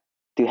perfect,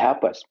 to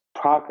help us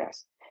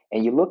progress.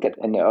 And you look at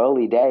in the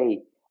early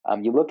day,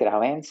 you look at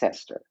our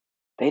ancestor,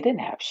 they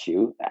didn't have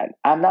shoe. And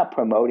I'm not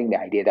promoting the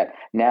idea that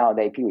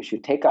nowadays people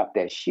should take off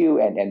their shoe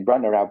and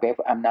run around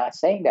barefoot. I'm not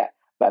saying that,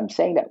 but I'm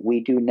saying that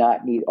we do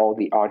not need all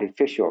the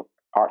artificial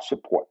art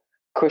support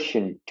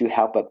cushion to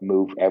help us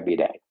move every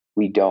day.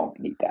 We don't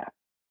need that.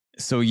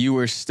 So you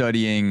were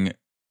studying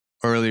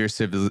earlier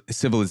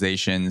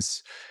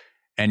civilizations,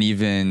 and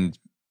even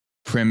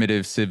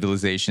primitive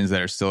civilizations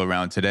that are still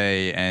around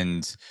today,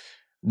 and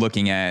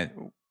looking at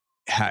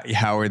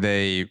how are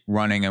they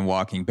running and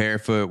walking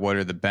barefoot? What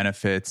are the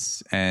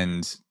benefits?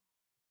 And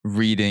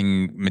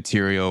reading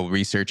material,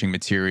 researching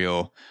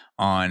material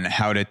on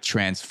how to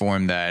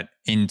transform that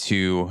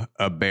into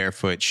a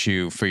barefoot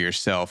shoe for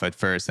yourself at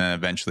first, and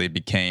eventually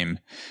became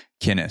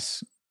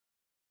Kinnis.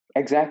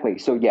 Exactly.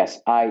 So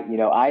yes,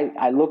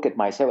 I look at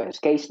myself as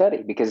a case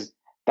study because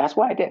that's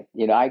what I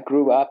did. I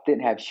grew up,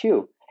 didn't have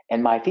shoe,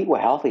 and my feet were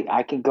healthy.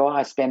 I can go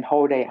out, spend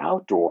whole day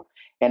outdoor.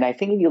 And I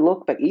think if you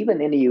look back,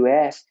 even in the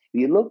US,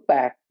 if you look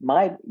back,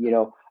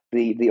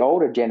 the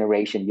older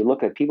generation, you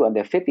look at people in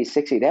their 50s,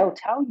 60s, they'll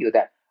tell you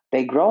that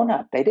they grown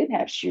up, they didn't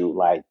have shoe.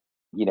 Like,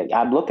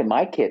 I'm looking at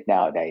my kid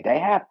nowadays, they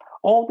have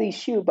all these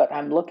shoes, but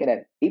I'm looking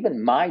at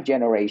even my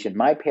generation,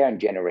 my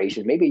parent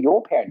generation, maybe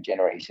your parent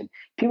generation.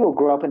 People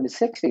grew up in the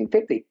 60s and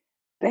 50s.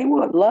 They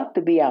would love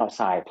to be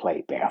outside,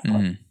 play barefoot.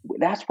 Mm.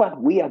 That's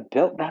what we are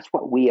built. That's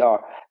what we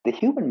are, the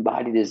human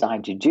body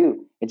designed to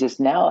do. It's just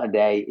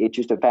nowadays, it's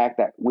just the fact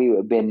that we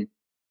have been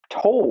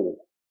told,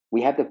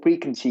 we have the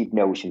preconceived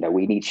notion that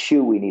we need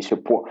shoe, we need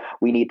support,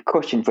 we need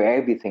cushion for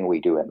everything we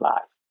do in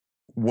life.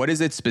 What is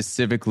it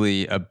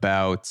specifically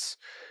about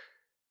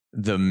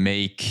the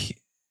make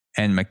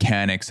and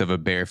mechanics of a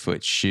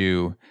barefoot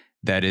shoe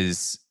that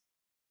is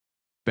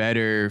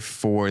better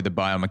for the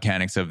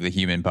biomechanics of the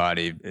human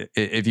body?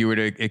 If you were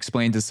to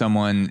explain to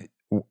someone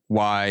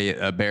why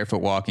a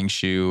barefoot walking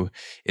shoe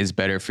is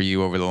better for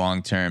you over the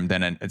long term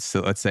than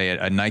let's say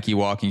a Nike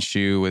walking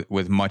shoe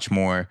with much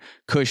more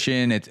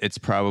cushion, it's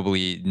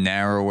probably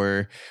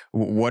narrower.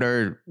 What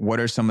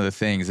are some of the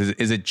things?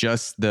 Is it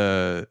just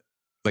the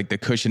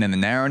cushion and the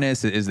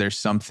narrowness? Is there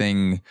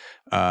something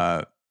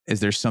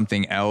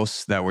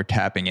else that we're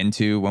tapping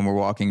into when we're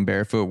walking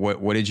barefoot?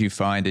 What did you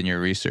find in your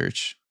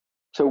research?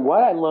 So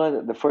what I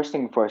learned, the first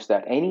thing first,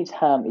 that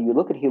anytime you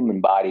look at human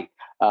body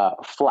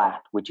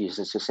flat, which is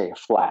to say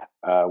flat,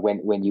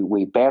 when you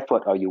wear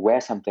barefoot or you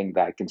wear something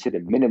that I consider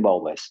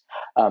minimalist,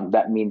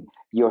 that means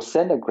your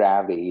center of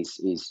gravity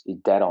is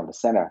dead on the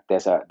center.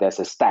 There's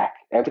a stack.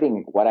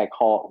 Everything, what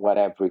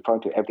I've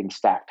referred to, everything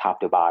stacked top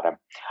to bottom.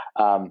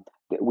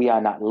 We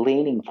are not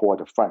leaning for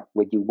the front.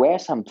 When you wear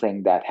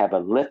something that have a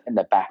lift in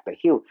the back of the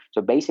heel,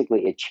 so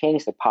basically it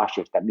changes the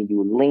posture. That means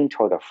you lean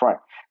toward the front.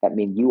 That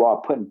means you are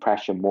putting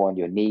pressure more on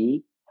your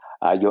knee,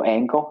 your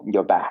ankle,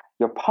 your back.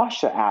 Your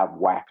posture out of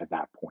whack at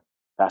that point.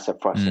 That's the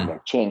first thing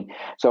that change.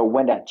 So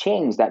when that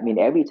changes, that means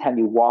every time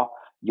you walk,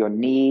 your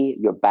knee,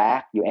 your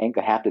back, your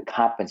ankle have to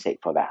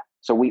compensate for that.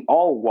 So we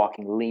all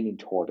walking leaning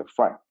toward the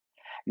front.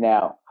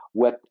 Now,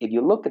 if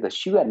you look at the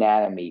shoe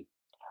anatomy,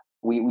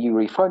 we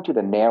refer to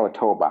the narrow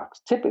toe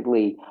box.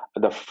 Typically,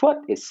 the foot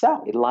itself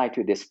is like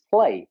to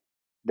display.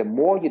 The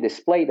more you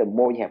display, the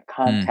more you have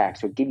contact,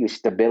 so give you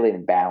stability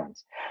and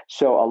balance.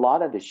 So a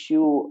lot of the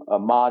shoe,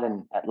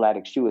 modern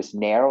athletic shoe, is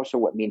narrow. So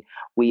what mean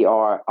we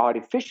are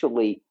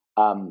artificially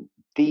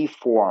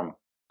deform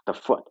the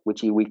foot,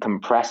 which we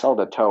compress all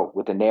the toe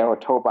with the narrow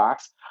toe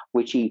box,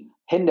 which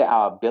hinder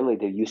our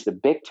ability to use the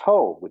big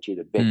toe, which is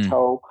the big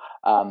toe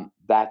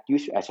that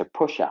used as a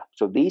push-up.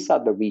 So these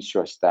are the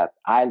research that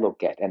I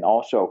look at and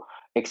also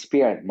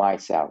experience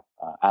myself.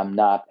 I'm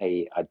not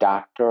a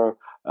doctor,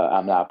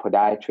 I'm not a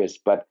podiatrist,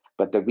 but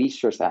the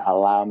research that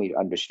allow me to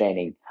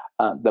understanding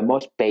the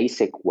most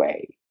basic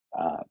way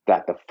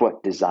that the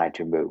foot designed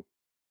to move.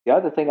 The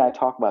other thing I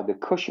talk about the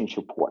cushion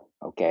support,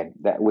 okay,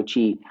 that which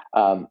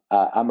I'm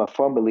a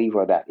firm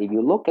believer that if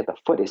you look at the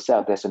foot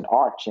itself, there's an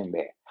arch in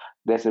there.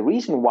 There's a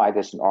reason why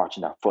there's an arch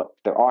in our foot.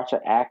 The arch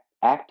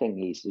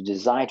acting is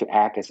designed to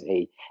act as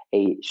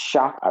a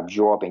shock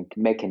absorbing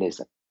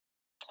mechanism.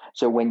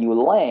 So when you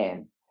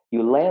land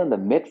on the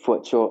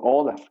midfoot, so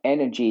all the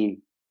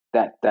energy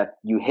that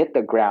you hit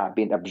the ground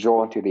being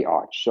absorbed to the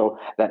arch. So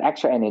that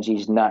extra energy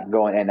is not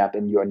going to end up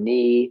in your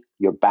knee,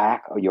 your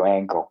back, or your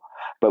ankle.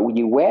 But when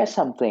you wear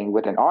something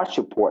with an arch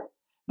support,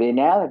 the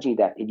analogy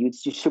that if you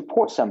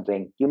support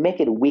something, you make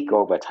it weak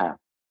over time.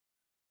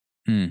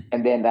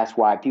 And then that's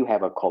why if you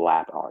have a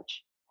collapsed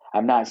arch.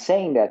 I'm not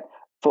saying that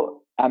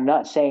I'm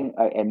not saying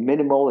a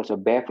minimalist or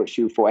barefoot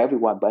shoe for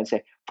everyone, but I'm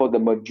saying for the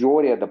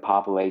majority of the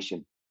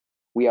population,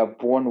 we are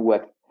born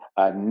with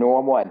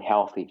normal and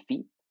healthy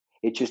feet.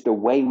 It's just the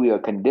way we are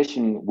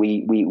conditioned.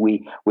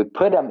 We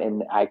put them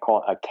in, I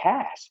call a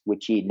cast,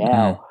 which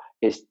now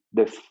is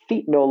the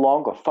feet no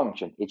longer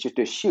function. It's just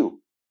a shoe.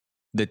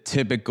 The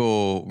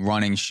typical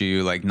running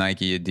shoe like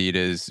Nike,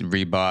 Adidas,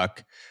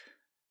 Reebok,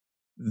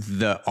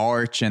 the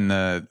arch and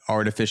the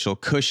artificial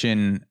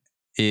cushion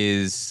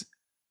is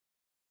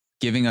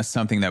giving us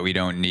something that we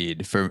don't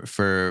need.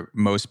 For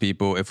most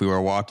people, if we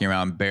were walking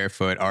around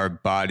barefoot, our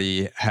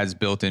body has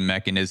built-in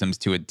mechanisms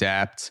to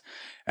adapt.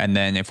 And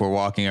then if we're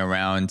walking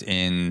around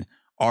in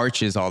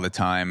arches all the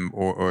time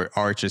or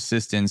arch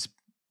assistance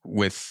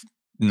with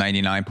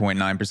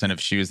 99.9% of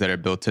shoes that are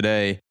built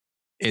today,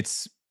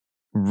 it's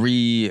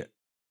realigning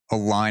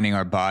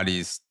our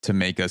bodies to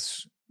make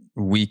us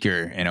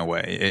weaker in a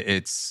way.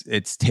 It's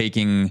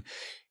taking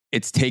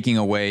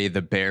away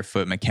the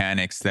barefoot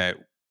mechanics that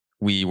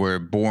we were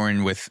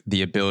born with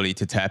the ability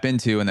to tap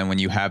into. And then when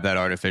you have that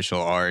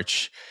artificial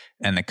arch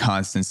and the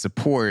constant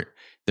support,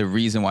 the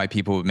reason why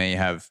people may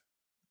have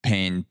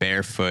pain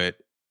barefoot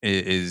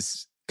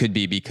could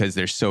be because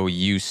they're so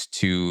used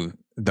to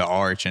the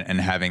arch and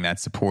having that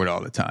support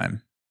all the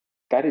time.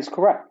 That is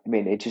correct. I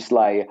mean, it's just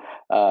like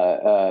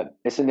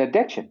it's an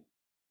addiction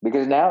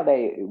because now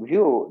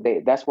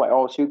that's why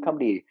all shoe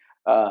company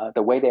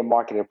the way they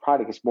market a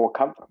product is more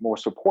comfort, more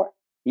support.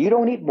 You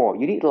don't need more,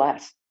 you need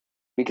less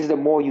because the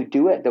more you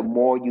do it, the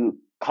more you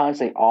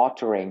constantly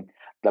altering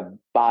the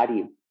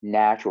body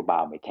natural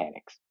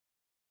biomechanics.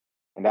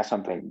 And that's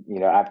something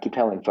I keep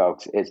telling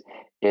folks is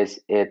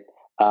it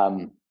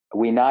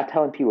we're not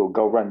telling people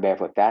go run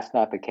barefoot. That's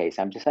not the case.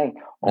 I'm just saying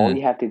all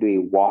you have to do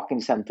is walk in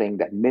something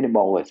that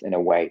minimalist in a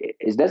way.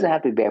 It doesn't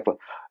have to be barefoot.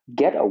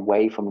 Get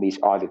away from these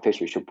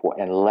artificial support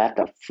and let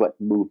the foot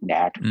move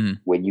naturally.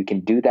 When you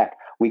can do that,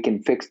 we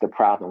can fix the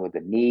problem with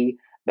the knee,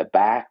 the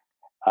back,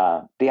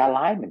 the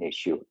alignment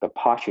issue, the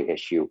posture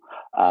issue.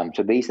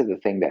 So these are the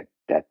things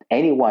that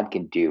anyone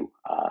can do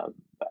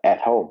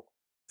at home.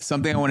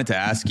 Something I wanted to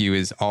ask you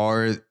is,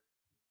 are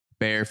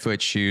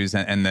barefoot shoes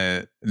and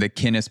the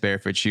Kinnis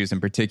barefoot shoes in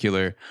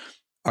particular,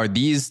 are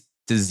these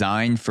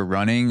designed for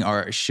running,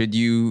 or should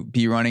you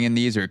be running in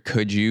these, or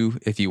could you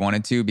if you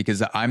wanted to?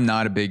 Because I'm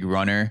not a big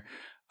runner.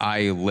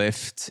 I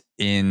lift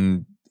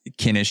in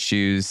Kinnis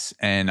shoes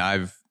and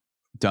I've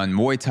done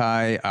Muay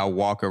Thai. I'll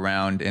walk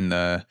around in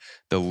the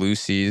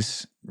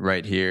Lucy's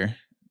right here.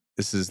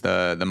 This is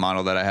the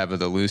model that I have of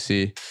the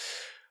Lucy.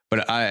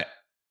 But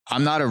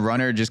I'm not a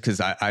runner just because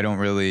I don't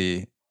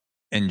really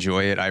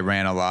enjoy it. I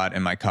ran a lot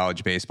in my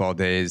college baseball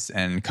days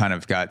and kind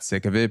of got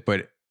sick of it.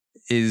 But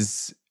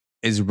is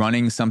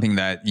running something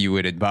that you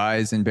would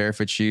advise in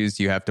barefoot shoes?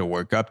 Do you have to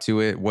work up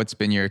to it? What's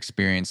been your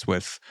experience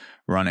with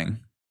running?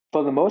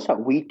 For the most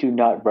part, we do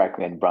not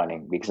recommend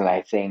running because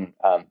I think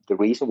the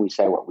reason we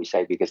say what we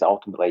say, because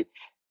ultimately,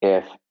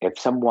 if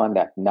someone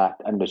that's not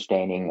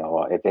understanding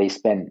or if they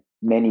spend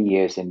many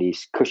years in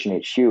these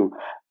cushioned shoe,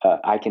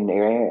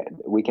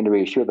 we can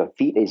reassure the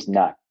feet is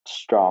not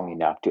strong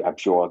enough to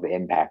absorb the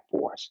impact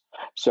force.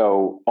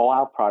 So all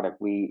our product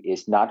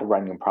is not a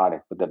running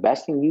product, but the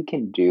best thing you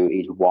can do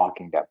is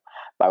walking them.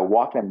 By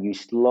walking them, you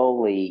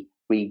slowly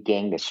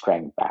regain the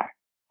strength back.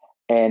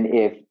 And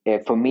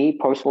if for me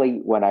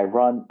personally, when I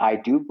run, I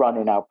do run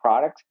in our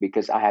products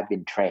because I have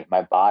been trained.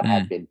 My body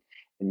has been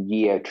in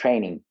year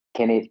training.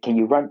 Can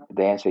you run?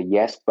 The answer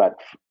yes, but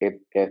if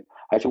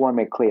I just want to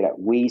make clear that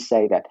we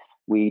say that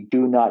we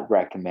do not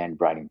recommend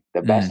running.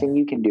 The best thing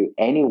you can do,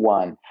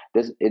 anyone,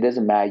 it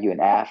doesn't matter you're an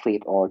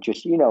athlete or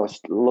just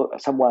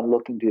someone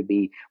looking to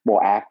be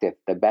more active.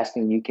 The best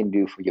thing you can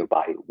do for your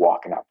body,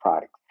 walk in our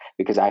product,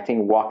 because I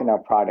think walking our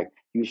product,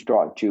 you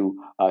start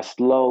to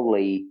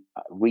slowly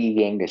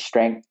regain the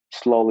strength,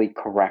 slowly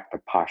correct the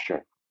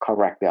posture,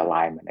 correct the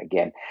alignment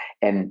again,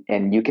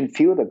 and you can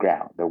feel the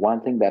ground. The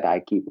one thing that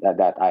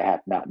that I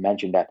have not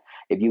mentioned, that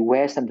if you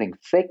wear something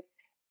thick,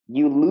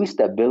 you lose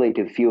the ability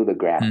to feel the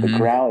ground. The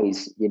ground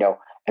is,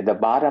 at the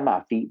bottom of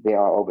our feet, there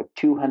are over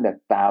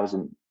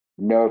 200,000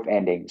 nerve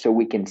endings, so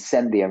we can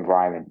send the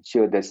environment.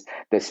 So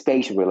the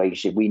spatial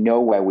relationship, we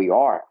know where we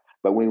are.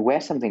 But when we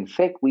wear something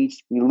thick, we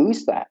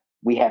lose that.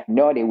 We have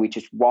no idea. We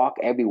just walk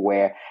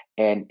everywhere,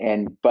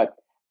 but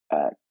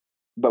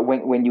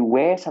when you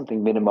wear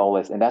something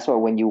minimalist, and that's why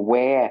when you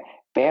wear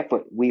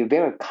barefoot, we're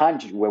very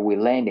conscious where we're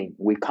landing.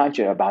 We're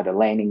conscious about the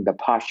landing, the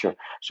posture.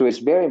 So it's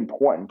very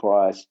important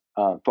for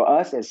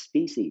us as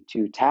species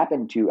to tap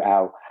into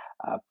our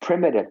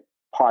primitive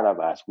part of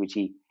us, which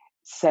is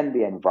send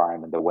the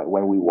environment the way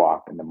when we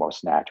walk in the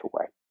most natural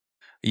way.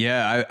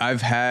 Yeah,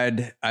 I've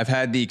had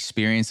the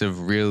experience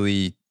of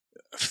really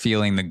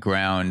feeling the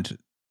ground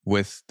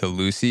with the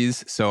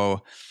Lucy's.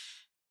 So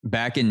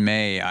back in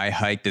May, I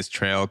hiked this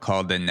trail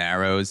called the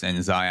Narrows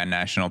in Zion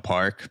National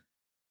Park,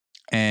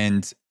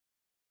 and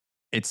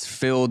it's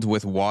filled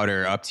with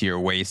water up to your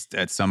waist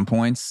at some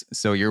points.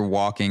 So you're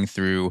walking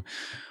through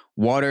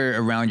water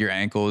around your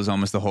ankles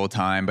almost the whole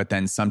time, but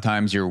then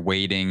sometimes you're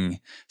wading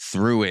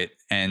through it,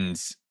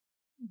 and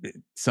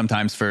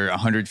sometimes for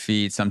 100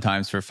 feet,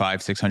 sometimes for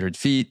 500-600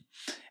 feet.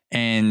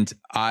 And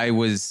I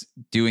was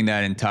doing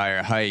that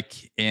entire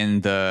hike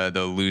in the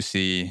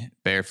Lucy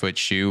barefoot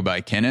shoe by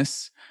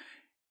Kinnis.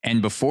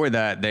 And before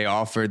that, they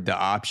offered the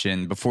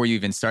option, before you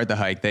even start the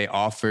hike, they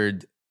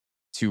offered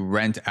to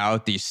rent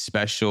out these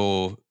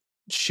special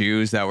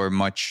shoes that were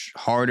much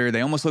harder.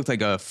 They almost looked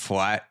like a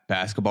flat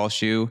basketball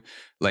shoe,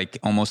 like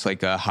almost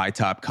like a high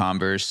top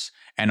Converse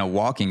and a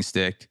walking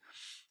stick.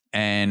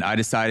 And I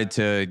decided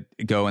to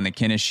go in the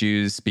Kinnis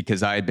shoes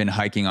because I had been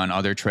hiking on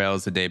other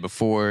trails the day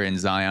before in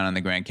Zion on the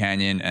Grand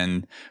Canyon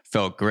and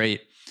felt great.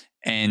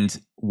 And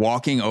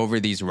walking over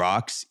these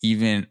rocks,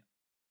 even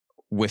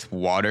with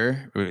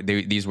water,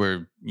 these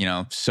were,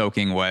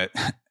 soaking wet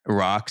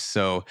rocks.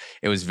 So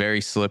it was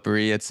very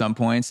slippery at some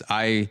points.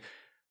 I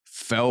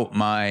felt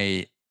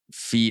my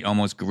feet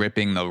almost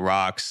gripping the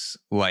rocks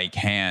like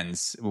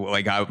hands.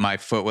 Like my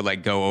foot would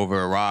like go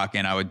over a rock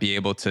and I would be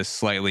able to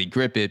slightly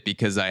grip it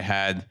because I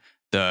had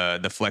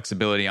the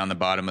flexibility on the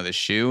bottom of the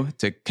shoe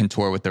to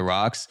contour with the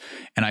rocks.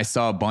 And I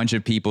saw a bunch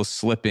of people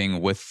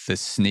slipping with the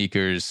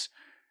sneakers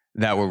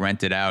that were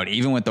rented out,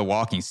 even with the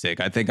walking stick.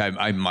 I think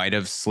I might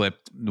have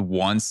slipped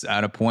once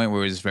at a point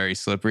where it was very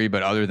slippery,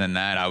 but other than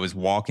that, I was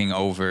walking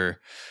over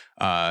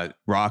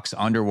rocks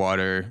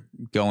underwater,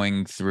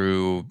 going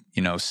through,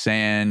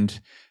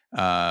 sand,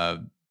 uh,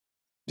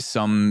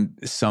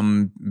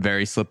 some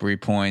very slippery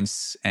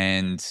points,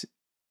 and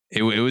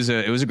it was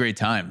a great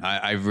time.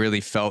 I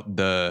really felt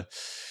the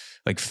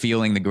like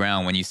feeling the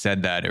ground when you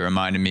said that. It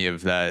reminded me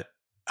of that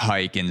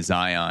hike in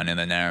Zion in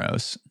the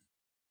Narrows.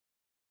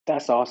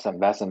 That's awesome.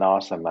 That's an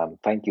awesome.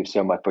 Thank you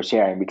so much for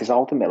sharing. Because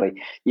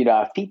ultimately,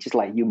 our feet is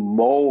like you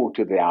mold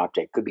to the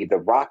object. Could be the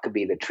rock, could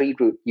be the tree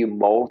root. You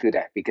mold to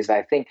that. Because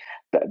I think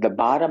the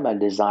bottom are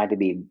designed to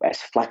be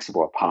as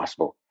flexible as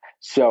possible.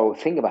 So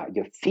think about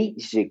your feet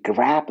is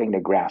grabbing the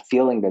ground,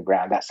 feeling the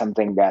ground. That's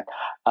something that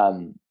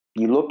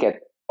you look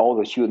at all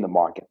the shoes in the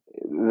market.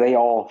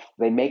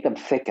 They make them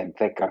thick and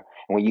thicker.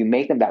 And when you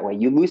make them that way,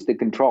 you lose the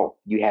control.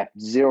 You have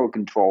zero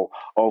control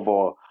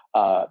over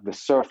the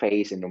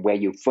surface and where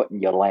you foot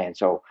in your land.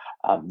 So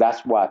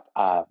that's what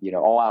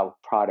all our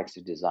products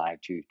are designed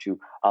to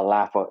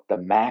allow for the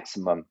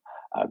maximum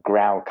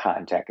ground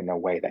contact in a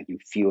way that you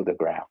feel the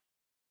ground.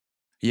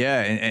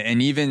 Yeah,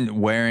 and even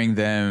wearing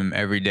them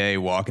every day,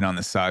 walking on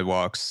the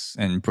sidewalks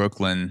in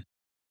Brooklyn,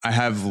 I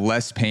have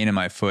less pain in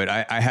my foot.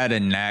 I had a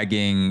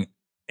nagging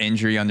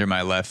injury under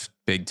my left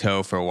big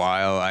toe for a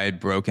while. I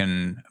had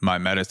broken my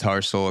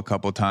metatarsal a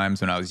couple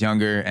times when I was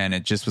younger, and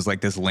it just was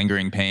like this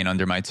lingering pain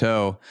under my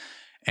toe.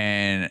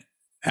 And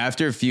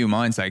after a few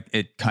months,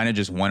 it kind of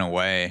just went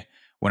away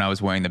when I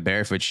was wearing the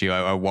barefoot shoe.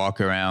 I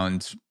walk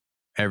around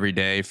every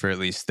day for at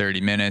least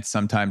 30 minutes,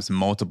 sometimes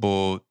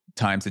multiple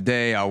times a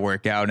day. I'll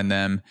work out in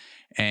them.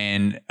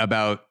 And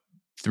about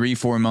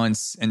 3-4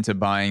 months into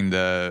buying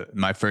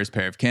my first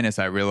pair of Kinnis,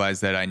 I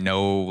realized that I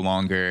no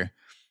longer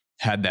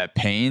had that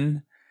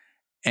pain.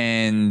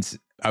 And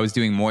I was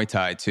doing Muay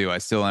Thai too. I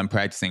still am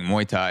practicing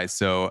Muay Thai.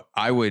 So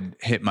I would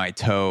hit my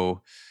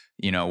toe,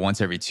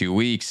 once every 2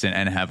 weeks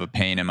and have a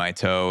pain in my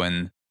toe.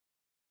 And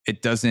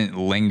it doesn't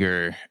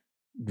linger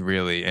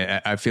really.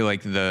 I feel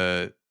like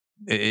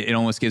it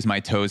almost gives my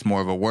toes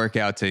more of a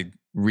workout to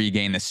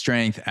regain the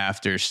strength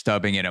after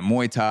stubbing it at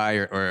Muay Thai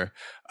or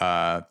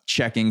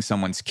checking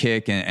someone's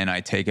kick and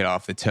I take it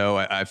off the toe.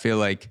 I feel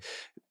like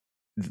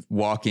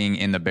walking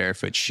in the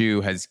barefoot shoe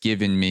has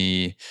given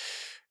me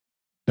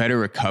better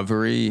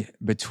recovery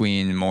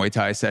between Muay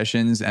Thai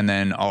sessions, and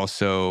then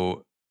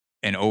also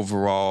an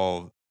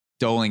overall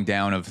dulling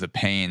down of the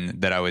pain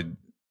that I would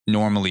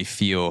normally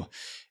feel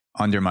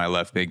under my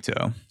left big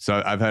toe.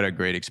 So I've had a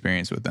great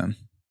experience with them.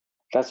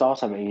 That's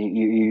awesome.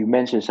 You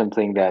mentioned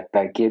something that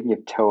gives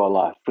your toe a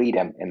lot of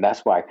freedom, and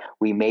that's why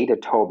we made a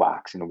toe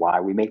box, and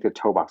why we make the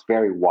toe box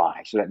very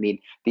wide. So that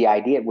means the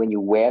idea when you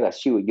wear the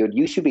shoe,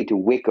 you should be to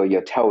wiggle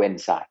your toe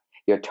inside.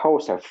 Your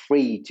toes are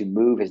free to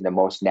move in the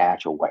most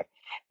natural way.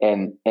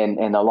 And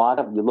a lot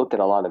of you look at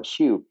a lot of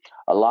shoe,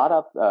 a lot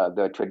of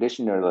the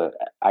traditional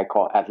I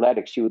call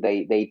athletic shoe,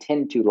 they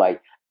tend to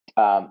like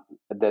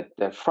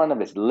the front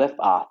of it lift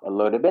off a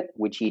little bit,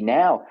 which he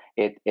now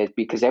it is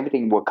because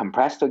everything will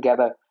compress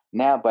together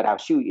now, but our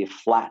shoe is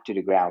flat to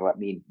the ground. I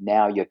mean,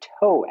 now your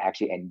toe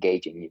actually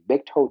engaging. Your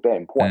big toe is very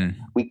important.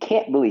 Mm. We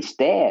can't really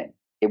stand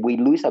if we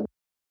lose a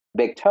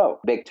big toe.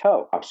 Big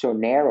toe are so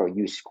narrow,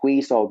 you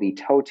squeeze all the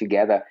toe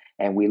together,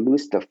 and we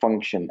lose the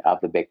function of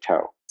the big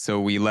toe. So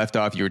we left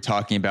off, you were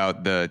talking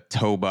about the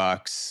toe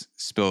box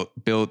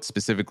built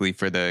specifically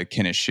for the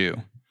Kinnis shoe.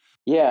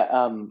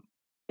 Yeah,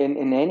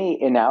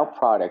 in our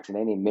products, in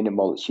any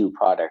minimal shoe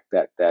product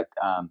that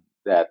out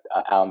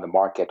on the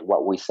market,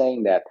 what we're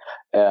saying that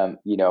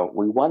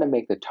we want to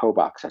make the toe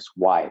box as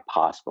wide as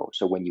possible.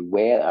 So when you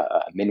wear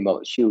a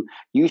minimal shoe,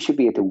 you should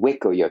be able to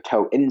wiggle your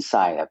toe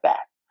inside of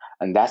that.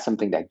 And that's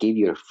something that gives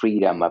you the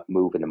freedom of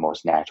move in the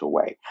most natural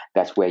way.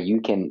 That's where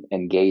you can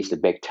engage the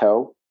big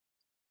toe.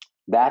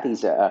 That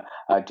is a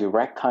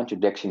direct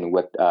contradiction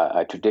with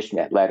a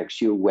traditional athletic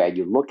shoe, where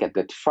you look at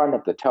the front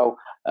of the toe,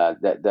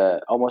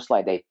 the almost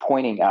like they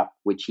pointing up,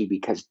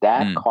 because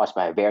that Mm. caused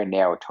by a very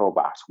narrow toe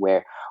box,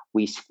 where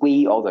we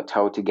squeeze all the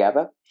toe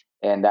together,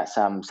 and that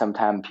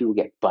sometimes people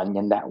get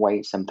bunion that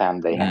way.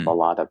 Sometimes they have a Mm.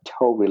 lot of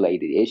toe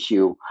related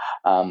issue,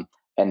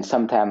 and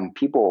sometimes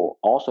people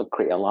also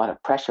create a lot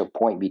of pressure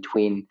point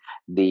between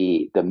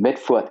the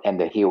midfoot and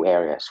the heel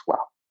area as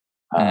well.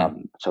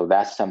 Mm. So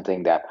that's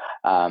something that,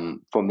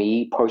 for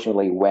me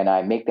personally, when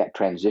I make that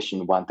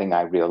transition, one thing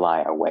I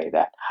realize away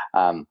that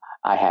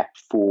I have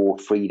full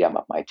freedom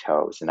of my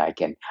toes, and I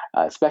can,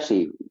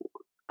 especially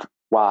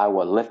while I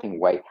was lifting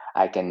weight,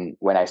 I can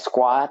when I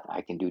squat, I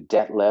can do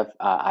deadlift.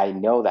 I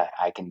know that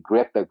I can Mm.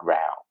 grip the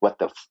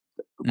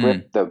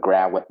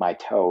ground with my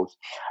toes.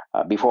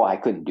 Before I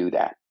couldn't do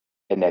that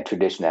in a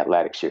traditional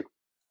athletic shoe.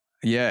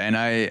 Yeah, and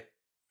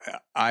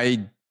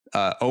I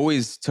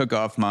always took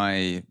off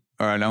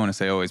or I don't want to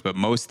say always, but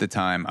most of the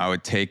time I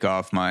would take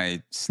off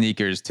my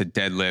sneakers to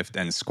deadlift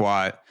and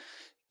squat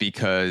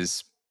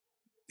because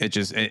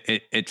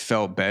it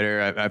felt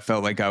better. I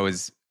felt like I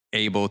was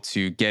able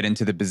to get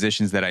into the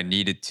positions that I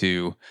needed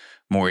to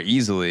more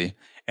easily.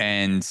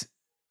 And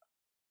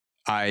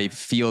I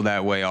feel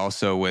that way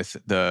also with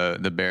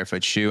the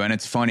Barefoot shoe. And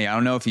it's funny, I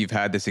don't know if you've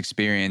had this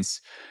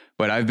experience,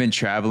 but I've been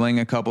traveling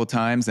a couple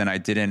times and I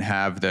didn't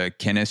have the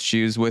Kinnis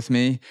shoes with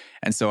me.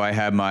 And so I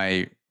had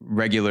my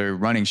regular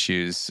running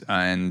shoes.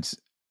 And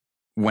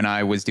when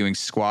I was doing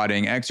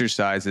squatting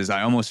exercises,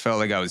 I almost felt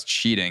like I was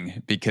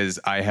cheating because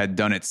I had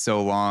done it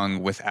so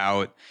long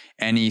without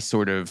any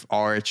sort of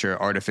arch or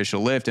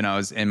artificial lift. And I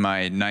was in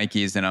my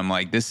Nikes and I'm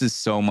like, this is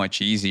so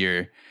much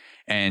easier.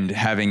 And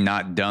having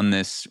not done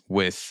this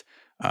with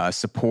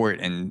support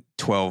in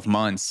 12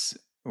 months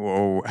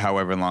or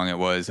however long it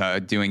was,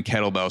 doing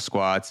kettlebell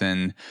squats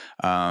and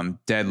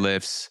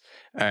deadlifts,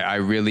 I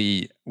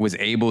really was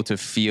able to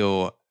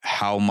feel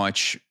how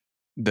much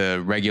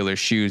the regular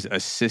shoes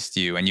assist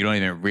you, and you don't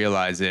even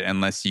realize it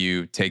unless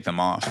you take them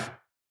off.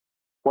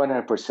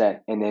 100%.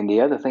 And then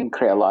the other thing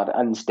create a lot of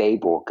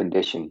unstable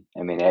condition.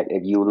 I mean,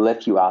 if you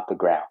lift you off the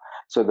ground,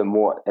 so the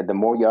more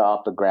you're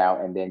off the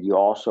ground, and then you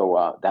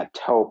also that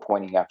toe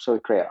pointing up, so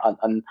it create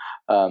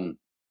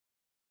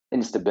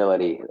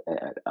instability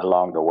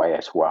along the way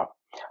as well.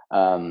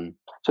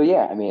 So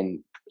yeah, I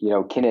mean,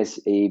 Kin has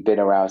been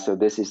around. So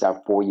this is our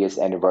 4 years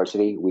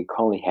anniversary. We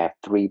currently have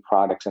 3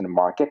 products in the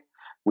market.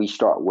 We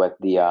start with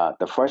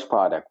the first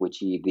product,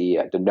 which is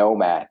the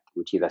Nomad,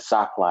 which is the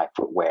sock-like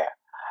footwear.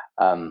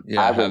 Yeah,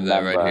 I I have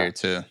that right here remember,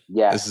 too. This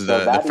yes. is So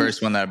the that first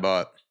is one that I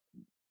bought.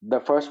 the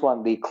first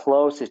one, the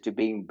closest to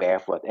being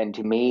barefoot. And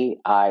to me,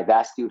 I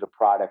that's still the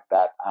product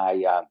that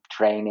I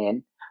train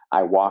in.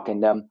 I walk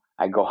in them.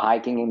 I go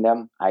hiking in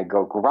them. I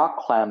go rock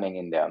climbing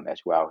in them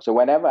as well. So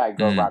whenever I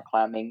go rock Mm,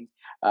 climbing,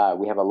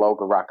 we have a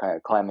local rock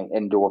climbing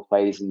indoor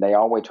place, and they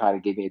always try to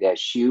give me that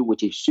shoe,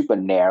 which is super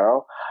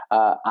narrow.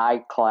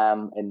 I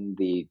climb in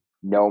the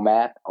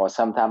Nomad, or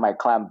sometimes I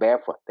climb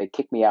barefoot. They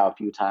kick me out a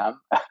few times,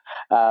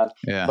 uh,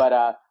 yeah.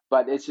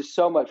 but it's just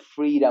so much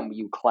freedom when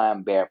you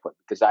climb barefoot,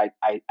 because I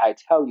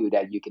tell you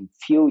that you can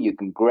feel, you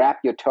can grab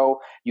your toe,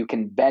 you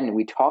can bend.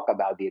 We talk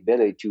about the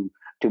ability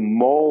to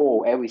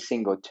mold every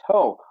single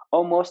toe,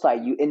 almost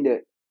like you in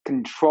the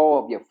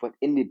control of your foot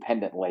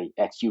independently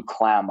as you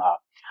climb up.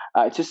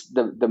 It's just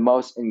the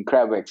most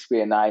incredible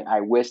experience.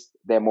 I wish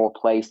there are more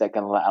places that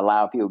can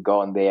allow people to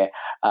go in there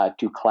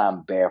to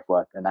climb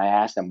barefoot. And I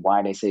asked them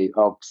why. They say,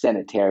 oh,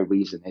 sanitary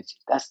reason. It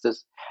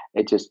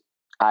just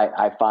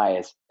I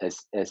find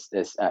it's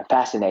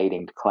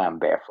fascinating to climb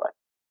barefoot.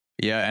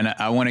 Yeah, and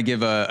I want to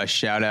give a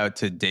shout out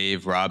to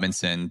Dave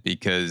Robinson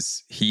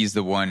because he's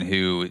the one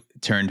who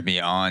turned me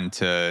on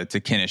to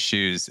Kinnis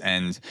shoes.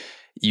 And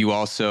you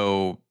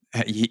also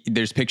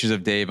there's pictures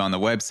of Dave on the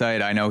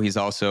website. I know he's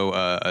also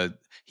a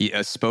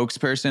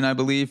spokesperson, I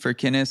believe, for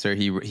Kinnis, or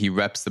he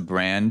reps the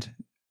brand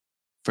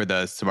for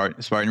the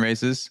Spartan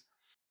races.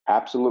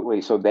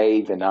 Absolutely. So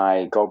Dave and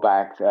I go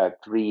back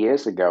 3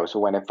 years ago. So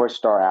when I first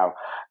started out,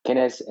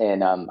 Kenneth,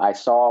 and I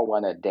saw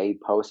one of Dave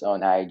post on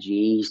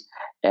IGs,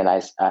 and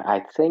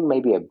I think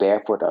maybe a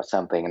barefoot or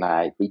something, and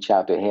I reached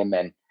out to him,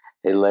 and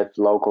he lived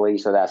locally,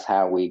 so that's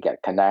how we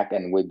get connect,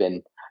 and we've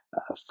been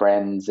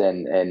friends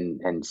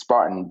and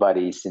Spartan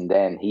buddies. And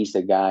then he's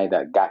the guy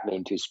that got me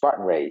into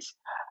Spartan race.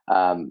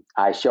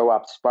 I show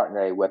up to Spartan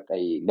race with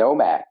a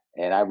Nomad,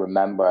 and I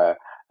remember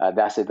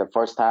that's it. The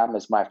first time,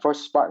 it's my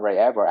first Spartan race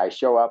ever. I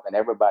show up and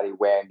everybody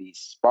wearing these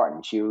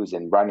Spartan shoes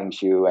and running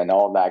shoe and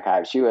all that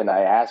kind of shoe. And I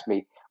asked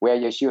me, "Where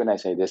your shoe?" And I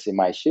say, "This is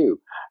my shoe."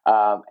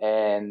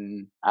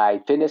 And I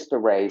finished the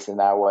race, and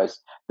that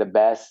was the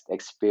best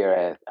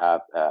experience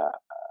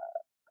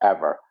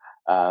ever.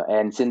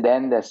 And since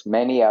then, there's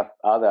many of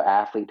other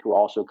athletes who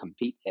also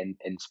compete in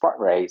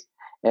Spartan race.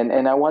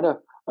 And I want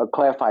to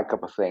clarify a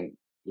couple of things.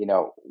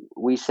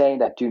 We say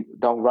that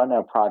don't run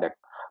our product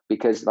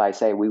because, like I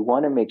say, we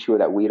want to make sure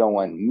that we don't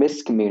want to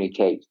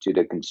miscommunicate to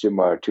the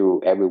consumer, to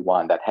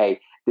everyone, that, hey,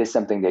 this is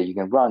something that you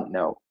can run.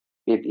 No.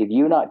 If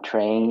you're not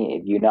trained,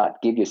 if you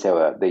not give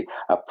yourself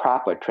a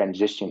proper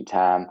transition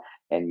time,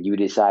 and you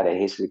decide that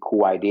this is a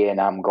cool idea, and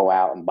I'm go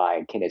out and buy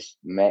a Kenneth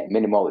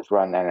Minimalist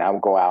run, and I'll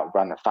go out and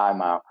run a 5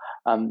 mile.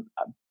 I'm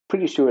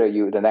pretty sure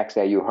that the next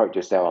day you hurt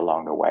yourself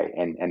along the way,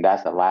 and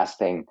that's the last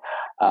thing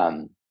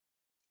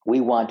we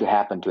want to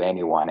happen to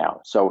anyone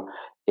else. So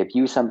if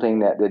you something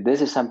that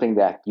this is something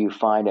that you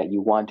find that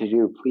you want to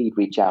do, please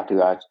reach out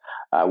to us.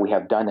 We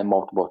have done it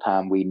multiple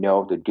times. We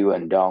know the do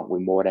and don't. We're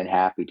more than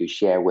happy to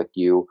share with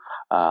you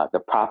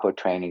the proper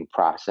training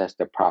process,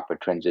 the proper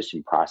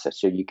transition process,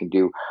 so you can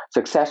do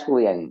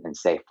successfully and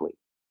safely.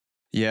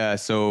 Yeah,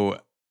 so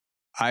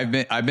I've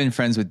been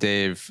friends with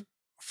Dave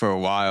for a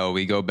while.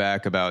 We go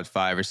back about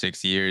 5 or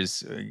 6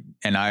 years,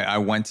 and I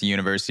went to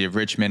University of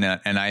Richmond,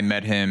 and I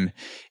met him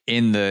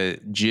in the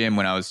gym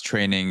when I was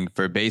training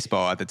for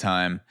baseball at the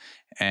time,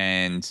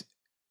 and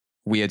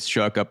we had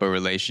struck up a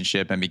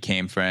relationship and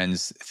became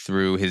friends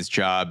through his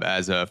job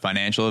as a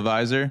financial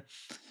advisor.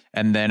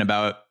 And then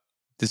about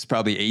this is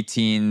probably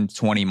 18,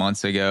 20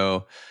 months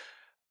ago,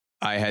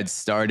 I had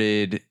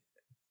started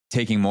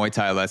taking Muay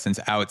Thai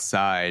lessons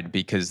outside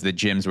because the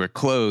gyms were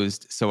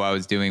closed. So I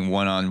was doing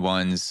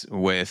one-on-ones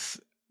with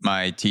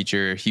my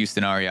teacher,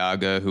 Houston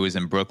Ariaga, who was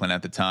in Brooklyn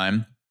at the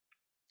time.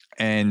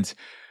 And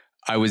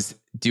I was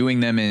doing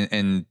them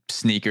in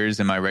sneakers,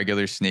 in my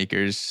regular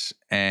sneakers,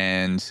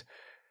 and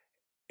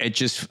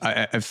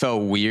I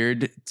felt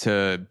weird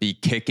to be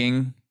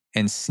kicking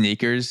in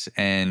sneakers,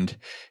 and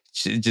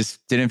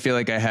just didn't feel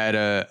like I had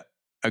a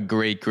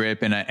great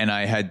grip. And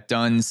I had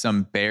done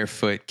some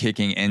barefoot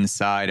kicking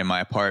inside in my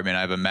apartment.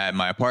 I have a mat in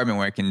my apartment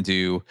where I can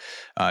do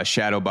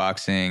shadow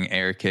boxing,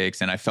 air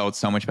kicks, and I felt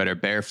so much better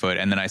barefoot.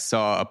 And then I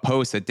saw a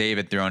post that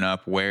David thrown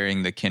up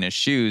wearing the Kinnis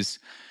shoes,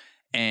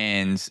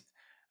 and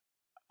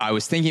I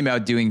was thinking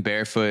about doing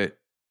barefoot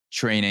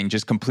training,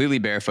 just completely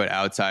barefoot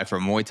outside for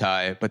Muay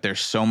Thai, but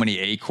there's so many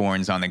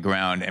acorns on the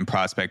ground in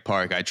Prospect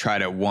Park. I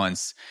tried it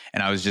once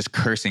and I was just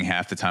cursing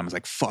half the time. I was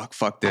like,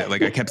 fuck that.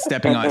 Like I kept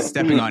stepping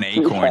on Yeah.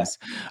 acorns.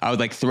 I would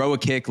like throw a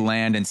kick,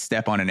 land, and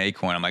step on an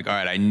acorn. I'm like, all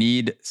right, I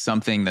need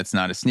something that's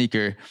not a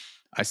sneaker.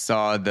 I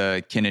saw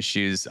the Kinnis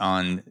shoes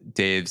on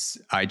Dave's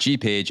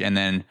IG page and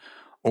then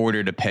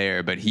ordered a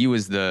pair, but he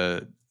was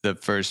the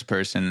first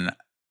person.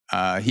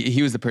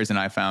 He was the person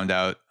I found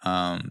out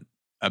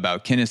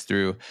about Kinnis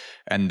through,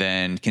 and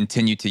then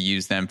continued to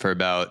use them for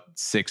about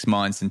 6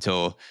 months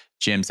until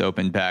gyms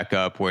opened back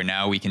up, where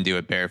now we can do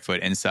it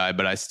barefoot inside.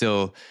 But I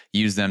still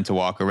use them to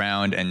walk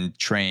around and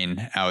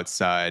train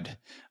outside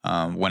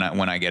when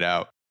I get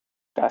out.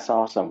 That's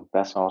awesome.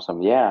 That's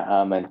awesome.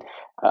 Yeah.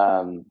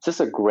 And just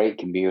a great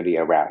community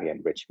around here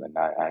in Richmond.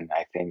 And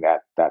I think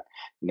that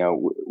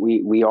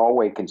we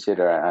always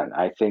consider, and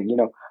I think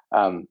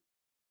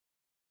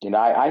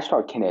I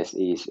start Kinnis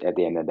is at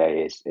the end of the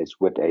day is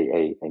with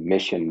a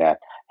mission that,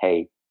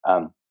 hey,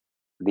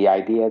 the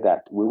idea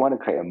that we want to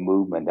create a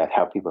movement that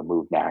help people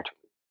move naturally.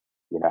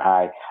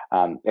 I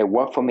it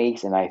worked for me,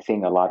 and I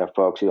think a lot of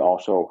folks are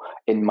also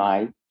in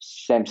my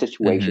same Mm-hmm.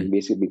 situation,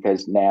 basically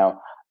because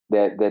now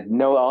there's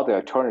no other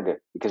alternative.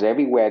 Because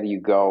everywhere that you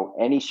go,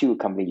 any shoe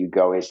company you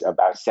go is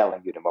about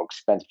selling you the most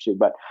expensive shoe.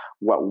 But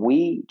what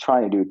we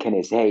trying to do, Ken,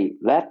 is hey,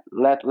 let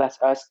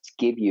us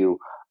give you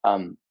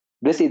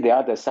this is the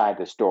other side of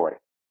the story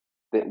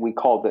that we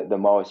call the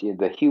most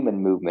the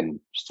human movement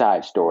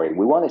side story.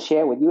 We want to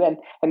share with you,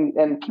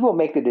 and people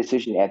make the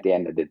decision at the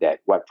end of the day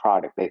what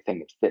product they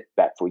think is fit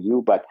that for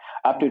you. But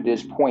up to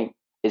this point,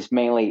 it's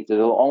mainly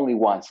there's only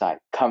one side: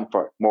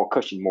 comfort, more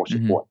cushion, more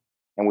Mm-hmm. support.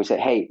 And we said,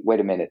 hey, wait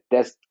a minute,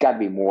 there's got to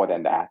be more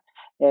than that.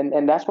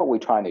 And that's what we're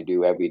trying to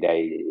do every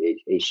day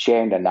is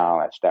sharing the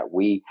knowledge that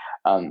we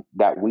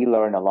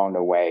learn along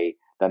the way,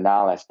 the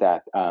knowledge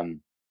that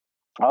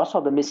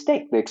also the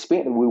mistake, the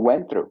experience we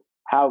went through,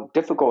 how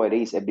difficult it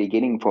is at the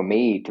beginning for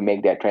me to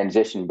make that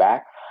transition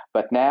back.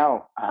 But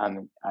now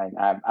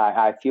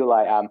I feel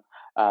like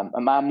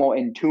I'm more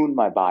in tune with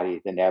my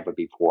body than ever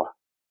before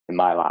in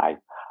my life.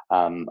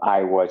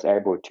 I was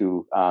able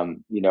to,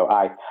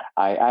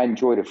 I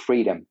enjoy the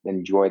freedom,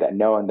 enjoy that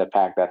knowing the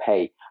fact that,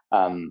 hey,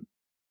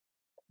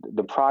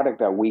 the product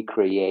that we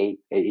create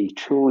is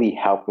truly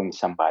helping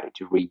somebody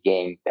to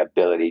regain the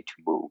ability to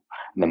move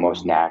in the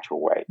most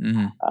natural way.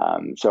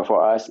 Mm-hmm. So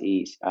for us,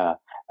 is our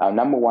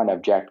number one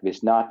objective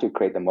is not to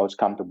create the most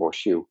comfortable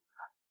shoe.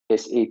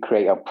 It's to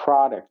create a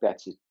product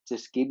that's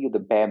just give you the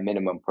bare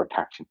minimum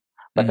protection.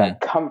 But Mm-hmm.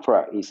 that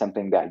comfort is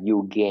something that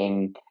you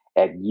gain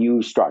as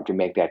you start to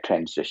make that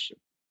transition.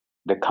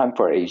 The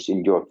comfort is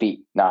in your feet,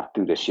 not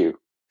through the shoe.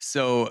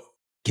 So,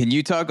 can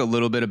you talk a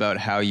little bit about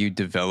how you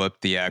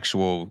developed the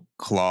actual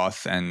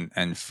cloth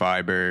and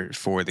fiber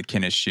for the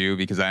Kinnis shoe?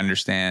 Because I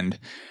understand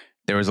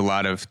there was a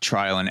lot of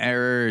trial and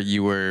error.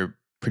 You were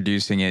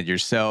producing it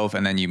yourself,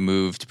 and then you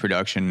moved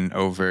production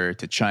over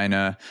to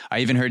China. I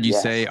even heard you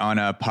say Yes. on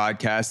a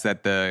podcast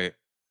that the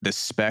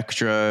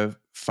Spectra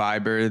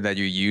fiber that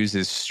you use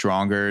is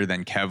stronger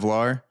than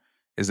Kevlar.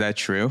 Is that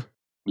true?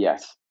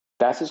 Yes,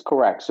 that is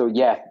correct. So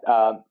yeah,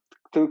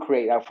 to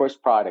create our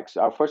first product is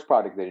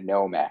the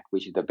Nomad,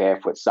 which is the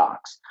barefoot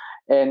socks.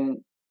 And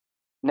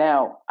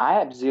now I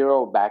have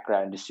zero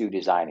background in shoe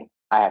designing.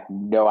 I have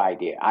no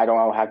idea. I don't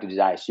know how to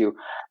design a shoe.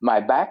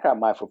 My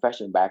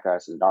professional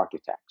background is an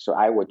architect. So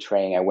I would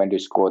train. I went to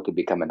school to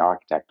become an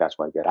architect. That's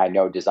what I did. I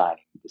know design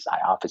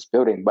office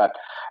building. But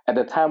at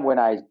the time when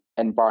I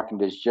embarked on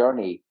this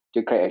journey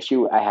to create a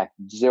shoe, I had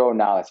zero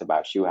knowledge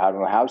about shoe. I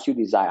don't know how shoe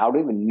design. I don't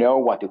even know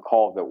what to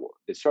call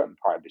the certain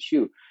part of the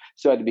shoe.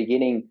 So at the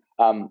beginning,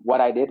 what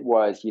I did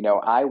was,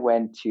 I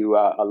went to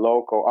a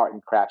local art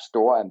and craft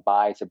store and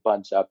buys a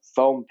bunch of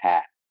foam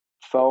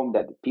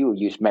that people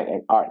use to make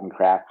art and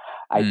craft.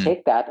 I Mm,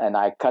 take that and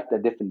I cut the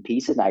different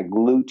pieces and I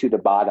glue to the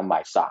bottom of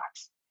my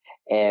socks.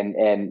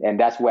 And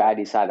that's where I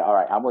decided, all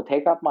right, I'm gonna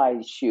take off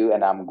my shoe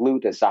and I'm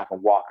glue the sock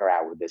and walk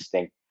around with this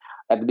thing.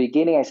 At the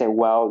beginning, I said,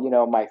 well,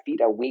 my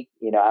feet are weak.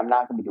 I'm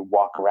not going to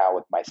walk around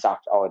with my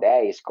socks all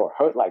day. It's going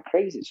to hurt like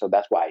crazy. So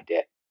that's what I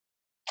did.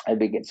 I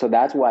begin. So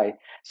that's why.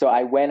 So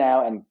I went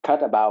out and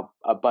cut about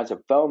a bunch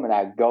of foam, and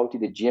I go to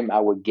the gym. I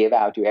would give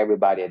out to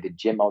everybody at the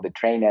gym or the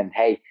trainer, and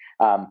hey,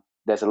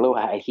 there's a little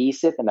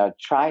adhesive, and I'll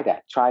try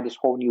that. Try this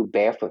whole new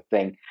barefoot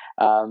thing.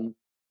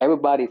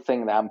 Everybody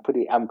think that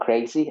I'm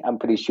crazy. I'm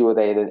pretty sure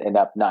they end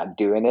up not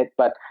doing it,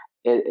 but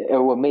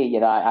with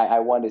me, I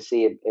want to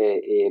see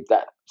if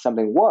that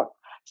something worked.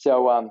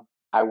 So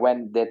I went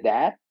and did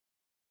that,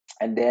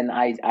 And then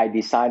I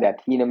decided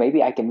that,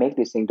 maybe I can make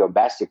this thing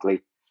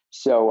domestically.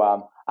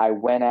 So I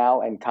went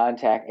out and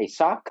contact a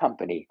sock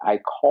company. I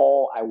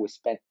would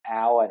spend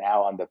hour and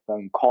hour on the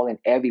phone calling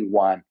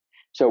everyone.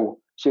 So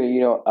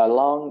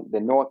along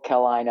the North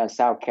Carolina,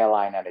 South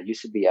Carolina, there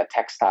used to be a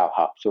textile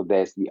hub. So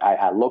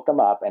I looked them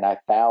up and I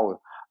found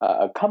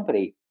a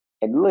company.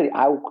 And literally,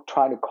 I would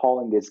try to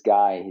calling this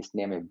guy. His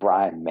name is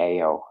Brian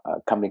Mayo,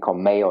 a company called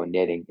Mayo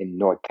Knitting in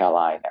North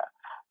Carolina.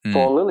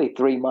 For Mm. literally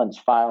 3 months,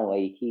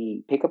 finally,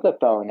 he picked up the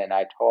phone and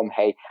I told him,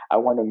 hey, I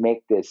want to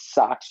make this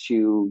sock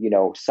shoe,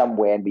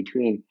 somewhere in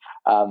between.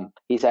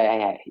 He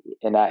said,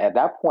 and at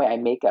that point, I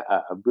make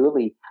a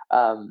really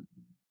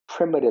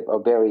primitive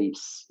or very,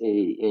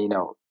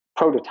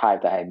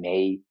 prototype that I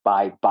made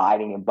by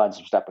binding a bunch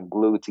of stuff and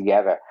glue it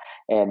together.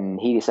 And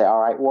he said, all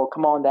right, well,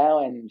 come on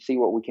down and see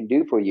what we can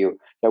do for you.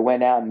 So I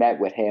went out and met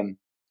with him.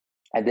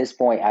 At this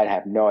point, I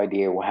have no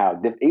idea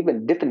how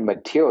even different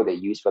material they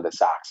use for the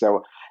socks.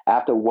 So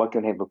after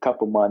working with him for a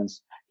couple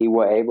months, he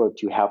was able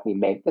to help me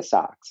make the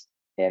socks.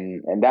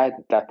 And that's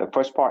the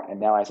first part. And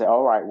now I say,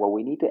 all right, well,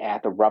 we need to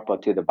add the rubber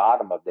to the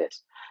bottom of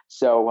this.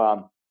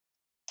 So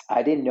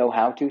I didn't know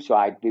how to, so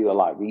I do a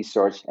lot of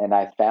research, and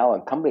I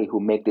found a company who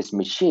make this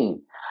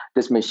machine.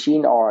 This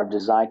machine are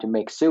designed to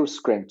make silk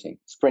sprinting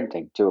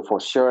for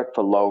shirt,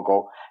 for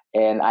logo.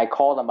 And I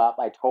called them up.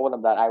 I told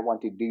them that I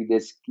want to do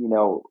this,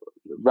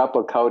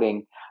 rubber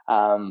coating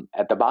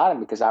at the bottom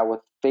because I would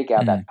figure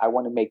out that Mm. I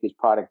want to make this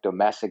product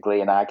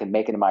domestically and I can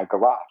make it in my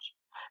garage.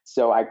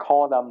 So I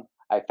called them.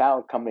 I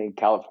found a company in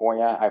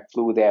California. I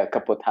flew there a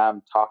couple of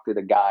times, talked to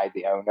the guy,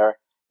 the owner,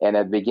 and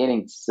at the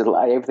beginning,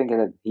 everything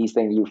that he's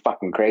saying, you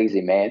fucking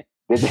crazy, man.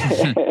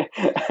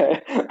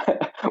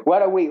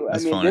 What are we? I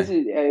That's mean, this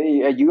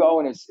funny. is you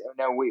own us.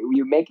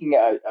 You're making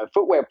a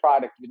footwear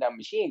product with that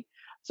machine.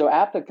 So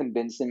after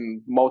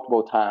convincing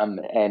multiple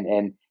times,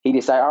 and he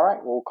decided, all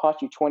right, well, it'll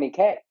cost you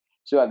 20K.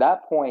 So at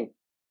that point,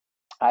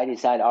 I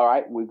decided, all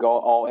right, we go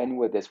all in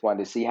with this one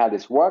to see how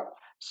this worked.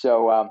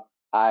 So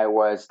I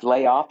was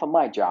laid off from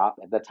my job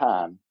at the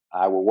time.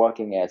 I was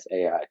working as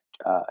a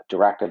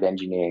director of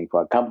engineering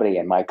for a company,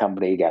 and my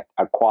company got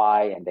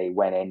acquired, and they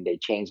went in, they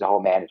changed the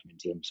whole management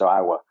team. So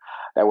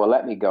they will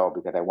let me go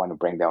because I want to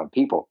bring down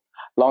people.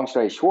 Long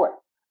story short,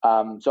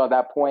 so at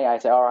that point, I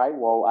said, all right,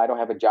 well, I don't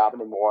have a job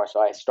anymore.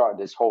 So I started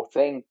this whole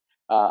thing.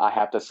 I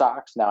have the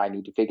socks. Now I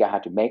need to figure out how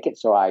to make it.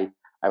 So I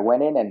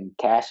went in and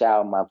cashed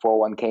out my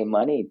 401k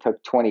money,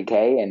 took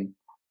 20K and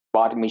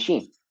bought a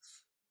machine.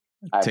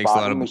 I Takes a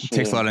bought lot the of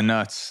takes a lot machine. of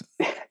nuts.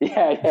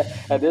 Yeah.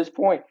 At this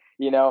point,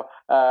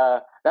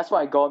 that's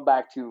why going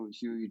back to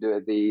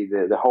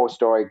the whole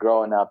story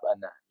growing up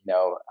and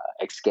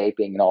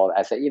escaping and all that.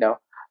 I said,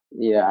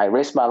 I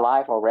risked my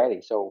life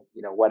already. So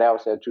what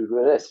else to do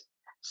with this?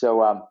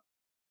 So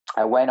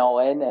I went all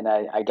in and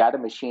I got a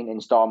machine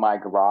installed in my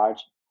garage.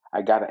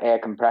 I got an air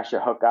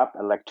compressor hookup.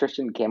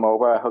 Electrician came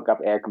over, hook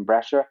up air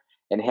compressor,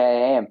 and here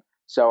I am.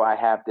 So I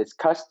have this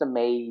custom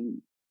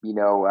made,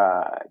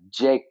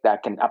 jig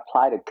that can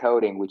apply the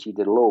coating, which he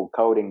did a little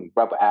coating,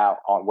 rub out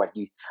on what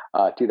you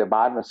to the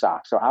bottom of the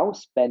sock. So I would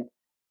spend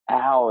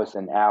hours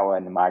and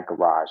hours in my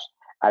garage.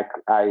 I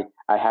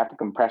have the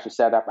compressor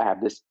set up. I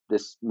have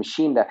this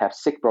machine that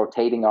has 6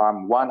 rotating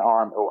arm. One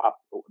arm,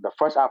 the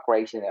first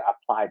operation,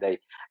 apply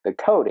the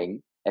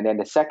coating, and then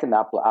the second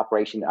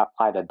operation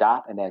apply the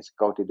dot, and then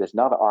go to this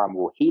another arm,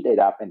 will heat it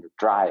up and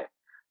dry it.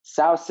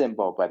 Sounds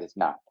simple, but it's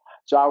not.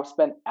 So I would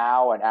spend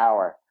hour and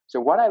hour.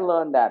 So what I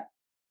learned that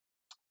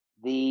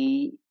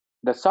the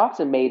the socks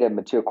are made of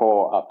material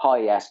called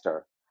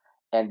polyester,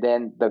 and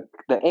then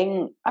the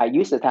ink I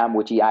used at the time,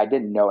 which I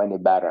didn't know any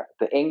better.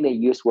 The ink they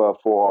used were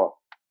for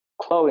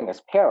clothing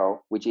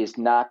apparel, which is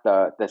not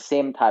the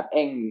same type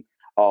ink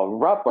or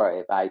rubber,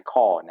 if I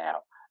call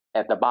now,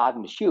 at the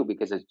bottom of the shoe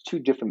because it's two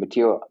different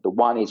material. The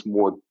one is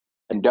more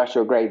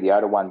industrial grade, the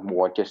other one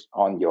more just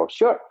on your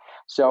shirt.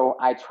 So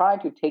I try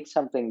to take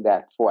something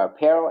that for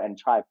apparel and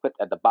try to put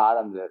at the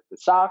bottom the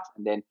socks,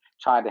 and then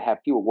try to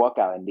have people work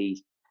out in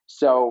these.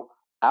 So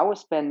I would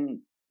spend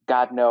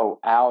God know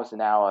hours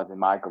and hours in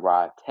my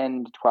garage,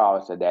 10 to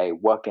 12 hours a day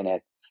working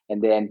it.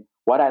 And then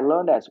what I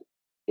learned is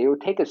it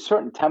would take a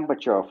certain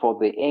temperature for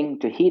the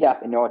ink to heat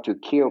up in order to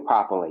cure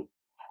properly.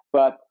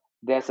 But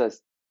there's a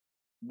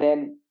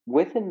then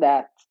within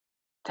that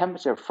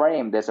temperature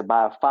frame, there's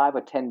about 5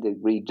 or 10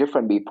 degree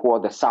difference before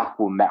the sock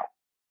will melt.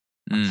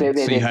 So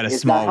Mm. So you had a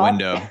it's not small hot.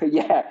 window.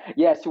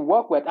 Yeah, to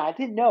work with. I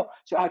didn't know.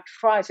 So I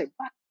try, I said,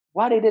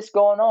 what is this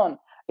going on?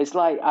 It's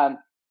like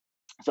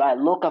so I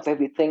look up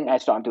everything. I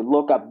start to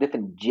look up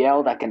different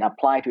gel that can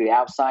apply to the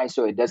outside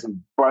so it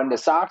doesn't burn the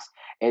socks.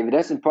 If it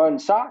doesn't burn the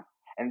sock,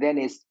 and then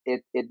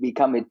it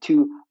become it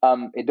too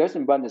it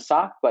doesn't burn the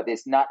sock, but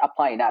it's not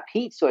applying enough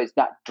heat, so it's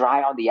not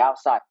dry on the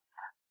outside.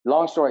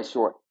 Long story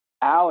short,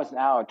 hours and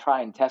hours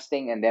trying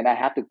testing, and then I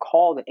have to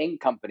call the ink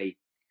company,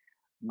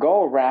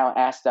 go around,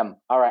 ask them,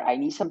 all right, I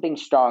need something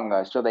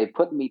stronger. So they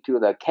put me to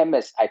the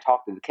chemist. I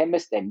talked to the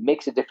chemist, they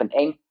mix a different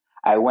ink.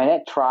 I went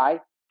and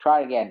tried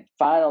again.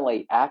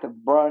 Finally, after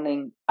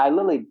burning, I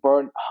literally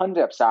burned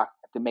hundreds of socks.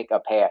 to make a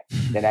pair.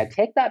 Then I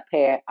take that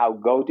pair, I'll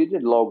go to the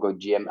local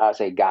gym. I'll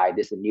say, guy,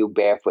 this is a new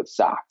Barefoot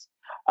socks.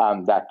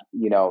 That,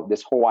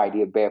 this whole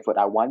idea of Barefoot,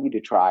 I want you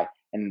to try.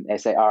 And they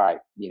say, all right,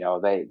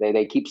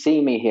 they keep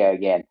seeing me here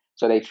again.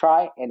 So they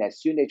try, and as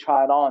soon as they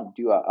try it on,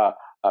 do a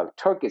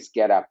Turkish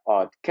get up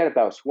or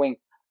kettlebell swing,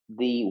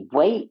 the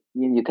weight,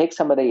 you take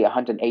somebody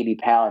 180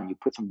 pounds, you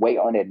put some weight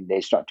on it, and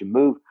they start to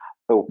move.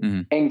 So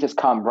things just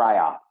come right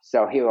off.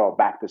 So here we're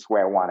back to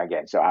square one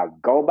again. So I'll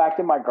go back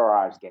to my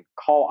garage again,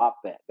 call up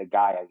the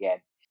guy again.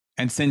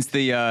 And since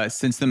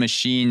the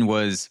machine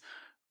was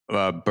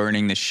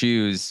burning the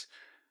shoes,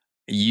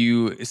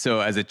 so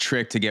as a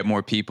trick to get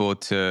more people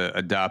to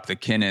adopt the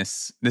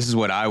Kinnis, this is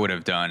what I would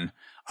have done.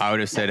 I would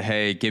have said,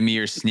 hey, give me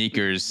your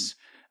sneakers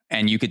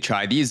and you could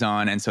try these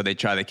on. And so they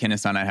try the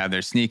Kinnis on, I'd have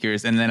their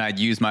sneakers. And then I'd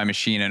use my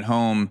machine at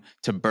home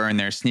to burn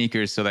their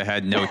sneakers. So they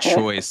had no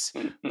choice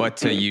but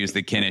to use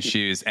the Kinnis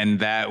shoes. And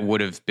that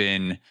would have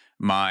been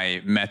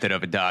my method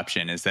of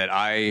adoption, is that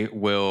I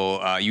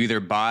will you either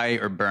buy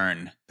or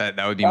burn. That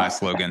would be my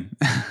slogan.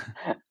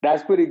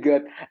 That's pretty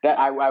good. That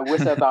I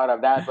wish I thought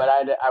of that, but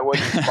I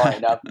wasn't smart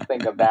enough to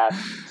think of that.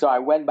 So I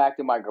went back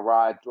to my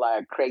garage,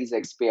 like a crazy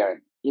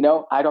experience.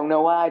 I don't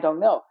know why, I don't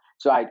know.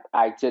 So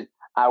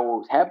I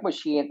will have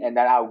machine, and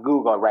then I'll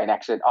Google right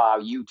next to it, or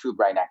I'll YouTube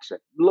right next to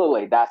it.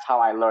 Literally, that's how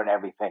I learn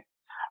everything.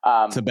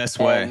 It's the best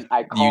way.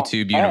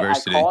 YouTube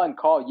University. I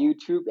call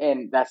YouTube,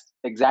 and that's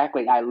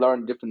exactly. I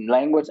learned different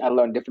language. I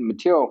learned different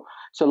material.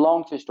 So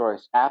long story,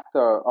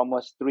 after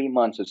almost 3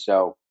 months or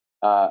so,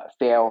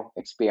 fail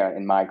experience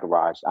in my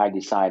garage, I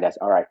decided that's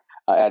all right.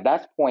 At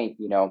that point,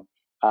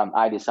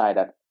 I decided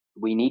that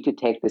we need to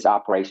take this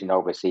operation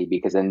overseas,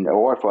 because in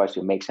order for us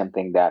to make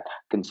something that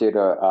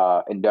consider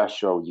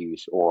industrial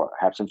use or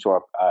have some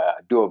sort of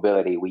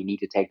durability, we need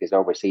to take this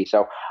overseas.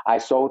 So I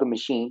sold the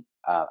machine.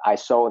 I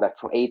sold that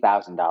for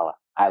 $8,000.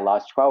 I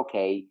lost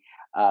 12K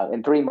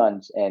in 3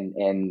 months,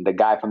 and the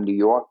guy from New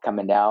York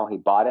coming down, he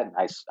bought it.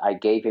 And I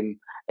gave him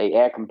a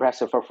air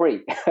compressor for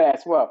free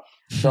as well.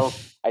 So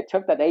I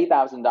took that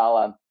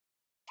 $8,000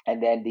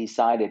 and then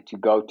decided to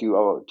go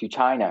to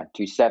China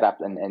to set up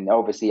an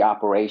overseas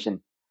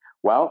operation.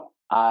 Well,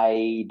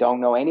 I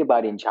don't know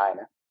anybody in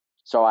China,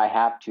 so I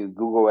have to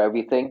Google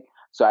everything.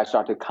 So I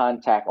started to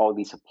contact all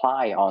the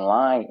supply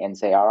online and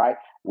say, all right,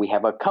 we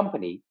have a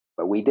company,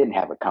 but we didn't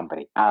have a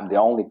company. I'm the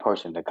only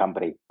person in the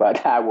company,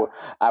 but I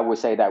would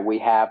say that we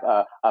have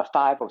a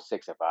 5 or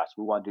 6 of us.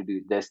 We want to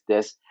do this.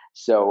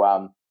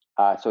 So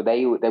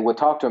they would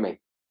talk to me.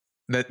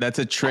 That's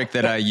a trick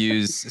that I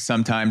use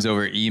sometimes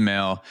over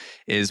email,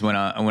 is when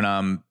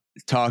I'm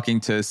talking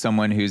to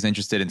someone who's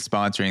interested in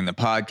sponsoring the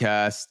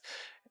podcast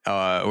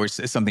or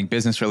something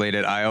business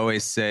related. I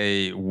always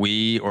say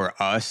we or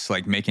us,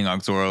 like making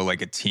Auxoro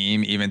like a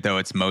team, even though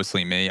it's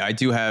mostly me. I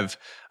do have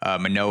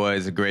Manoa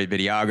is a great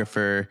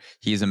videographer.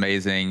 He's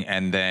amazing.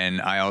 And then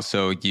I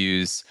also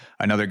use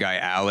another guy,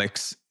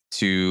 Alex,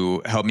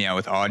 to help me out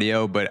with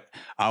audio, but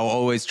I'll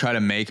always try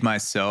to make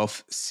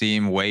myself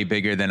seem way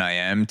bigger than I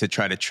am to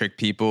try to trick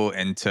people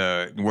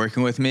into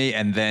working with me.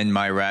 And then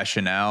my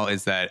rationale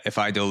is that if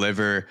I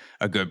deliver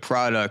a good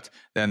product,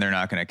 then they're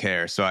not going to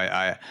care. So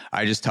I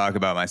just talk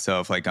about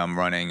myself like I'm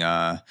running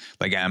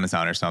like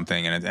Amazon or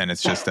something, and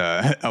it's just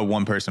a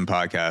one person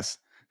podcast.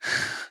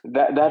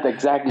 That's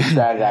exactly the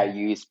strategy I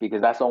use,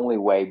 because that's the only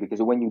way.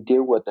 Because when you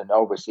deal with an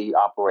overseas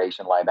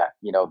operation like that,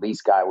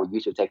 these guys will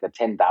usually take a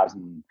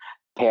 10,000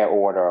 pair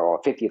order or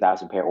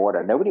 50,000 pair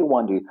order. Nobody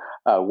want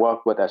to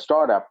work with a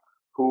startup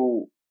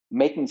who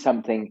making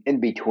something in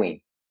between,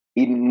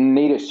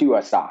 neither shoe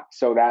or sock.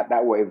 So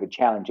that way it was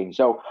challenging.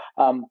 So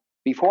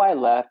before I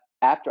left,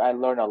 after I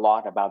learned a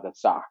lot about the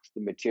socks,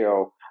 the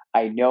material,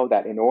 I know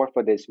that in order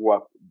for this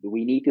work,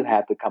 we need to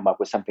have to come up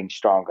with something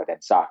stronger than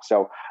socks.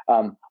 So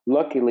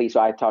luckily,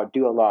 so I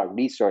do a lot of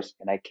research,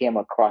 and I came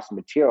across a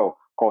material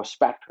called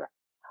Spectra.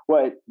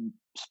 Well,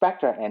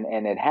 Spectra,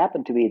 and it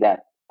happened to be that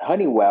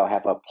Honeywell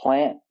have a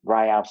plant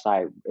right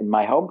outside in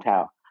my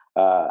hometown,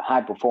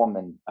 high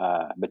performance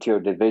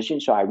material division.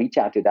 So I reached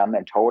out to them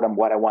and told them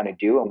what I want to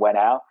do, and went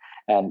out,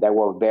 and they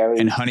were very.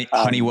 And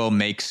Honeywell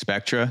makes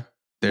Spectra.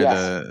 They're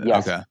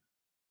yes. Okay.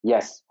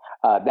 Yes,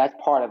 that's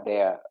part of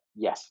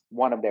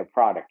one of their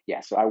product.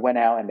 Yes, so I went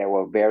out, and they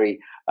were very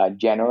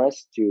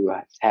generous to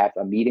have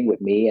a meeting with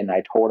me, and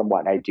I told them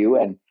what I do,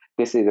 and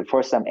this is the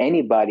first time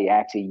anybody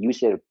actually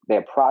used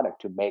their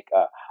product to make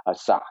a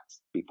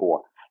socks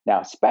before.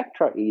 Now,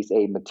 Spectra is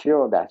a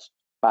material that's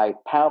by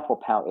pound for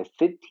pound is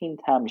 15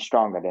 times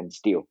stronger than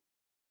steel.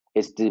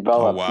 It's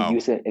developed to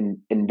use it in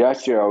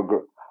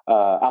industrial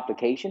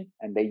application,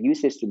 and they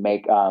use this to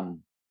make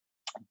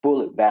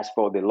bullet vests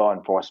for the law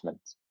enforcement.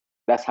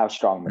 That's how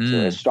strong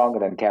material is, stronger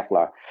than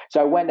Kevlar.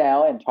 So I went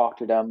out and talked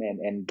to them,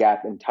 and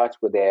got in touch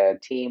with their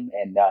team,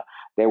 and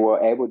they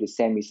were able to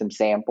send me some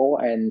sample.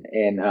 And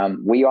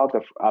we all,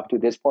 up to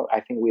this point, I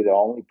think we're the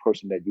only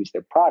person that used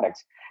their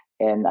products.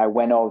 And I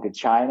went over to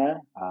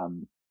China,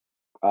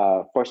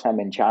 first time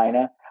in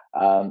China,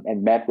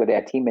 and met with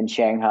their team in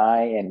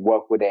Shanghai and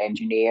worked with the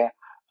engineer.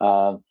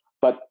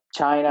 But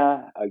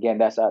China, again,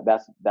 that's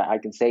that I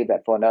can save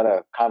that for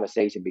another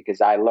conversation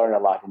because I learned a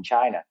lot in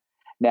China.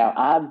 Now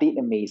I'm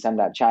Vietnamese, I'm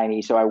not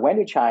Chinese, so I went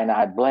to China.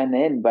 I blend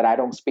in, but I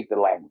don't speak the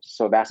language,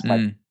 so that's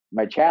Mm,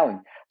 my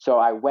challenge. So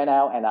I went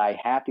out and I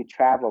have to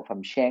travel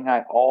from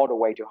Shanghai all the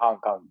way to Hong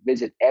Kong,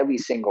 visit every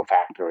single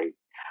factory.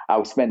 I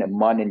would spend a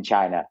month in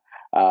China.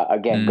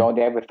 Again, mm, going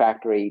to every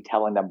factory,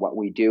 telling them what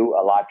we do.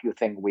 A lot of people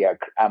think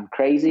I'm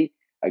crazy.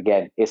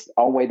 Again, it's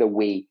only the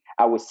we.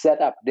 I would set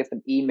up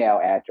different email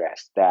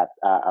address that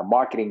a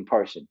marketing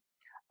person,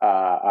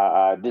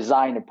 a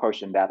designer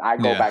person that I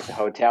go yeah. back to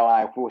hotel.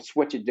 I will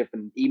switch a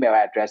different email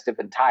address,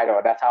 different title.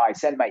 That's how I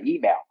send my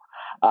email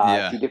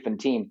Yeah. to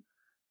different team.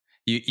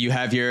 You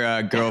have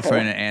your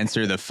girlfriend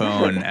answer the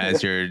phone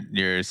as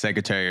your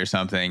secretary or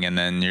something, and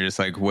then you're just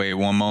like, wait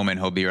one moment,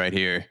 he'll be right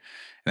here,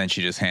 and then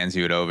she just hands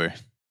you it over.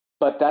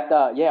 But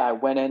that yeah, I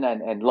went in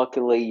and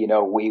luckily,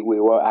 we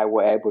were I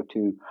were able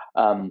to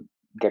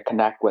get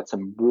connect with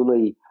some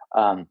really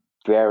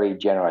very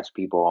generous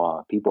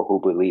people, people who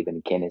believe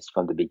in Guinness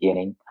from the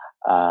beginning,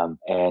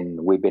 and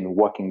we've been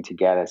working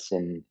together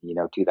since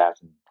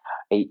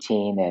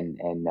 2018,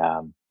 and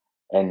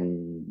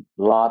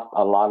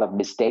a lot of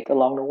mistake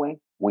along the way.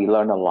 We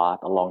learned a lot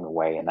along the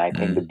way, and I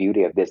think the Mm.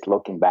 beauty of this,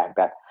 looking back,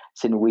 that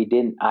since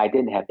I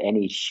didn't have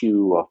any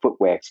shoe or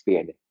footwear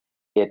experience,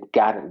 it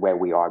got it where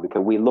we are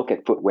because we look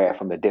at footwear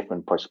from a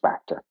different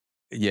perspective.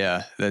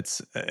 Yeah,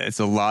 it's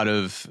a lot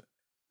of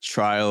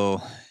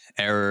trial,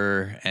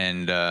 error,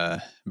 and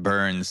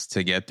burns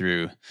to get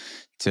through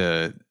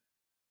to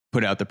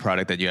put out the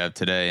product that you have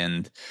today.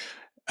 And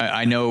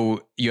I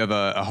know you have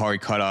a hard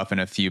cutoff in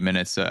a few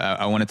minutes. So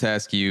I wanted to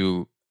ask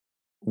you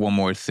one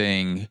more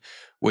thing,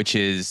 which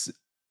is,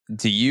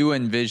 do you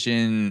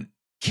envision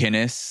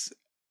Kinnis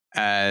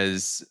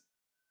as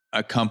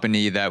a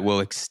company that will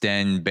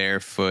extend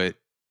barefoot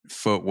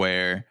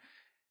footwear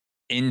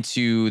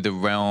into the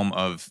realm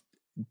of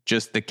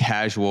just the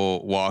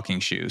casual walking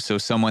shoe? So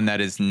someone that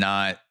is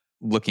not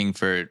looking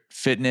for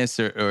fitness,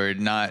 or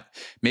not,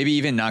 maybe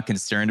even not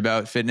concerned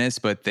about fitness,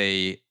 but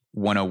they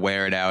want to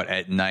wear it out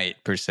at night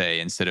per se,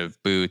 instead of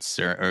boots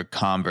or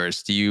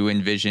Converse. Do you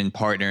envision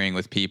partnering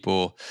with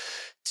people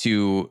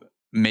to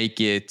make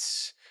it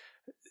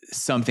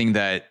something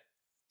that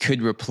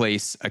could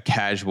replace a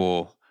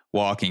casual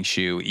walking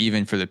shoe,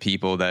 even for the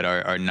people that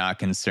are not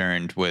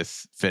concerned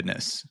with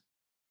fitness?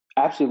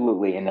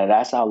 Absolutely, and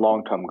that's our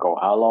long term goal.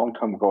 Our long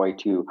term goal is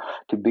to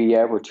be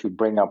able to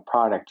bring a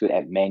product to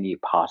as many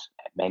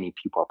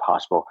people as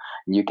possible.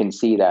 And you can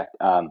see that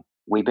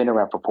we've been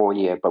around for 4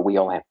 years, but we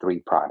only have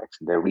three products.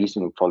 The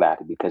reason for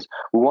that is because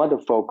we want to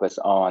focus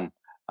on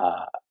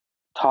uh,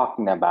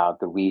 talking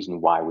about the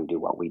reason why we do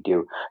what we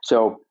do.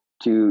 So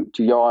to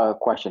your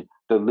question,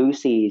 the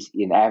Lucy is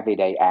an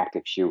everyday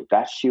active shoe.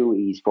 That shoe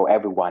is for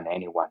everyone,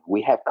 anyone.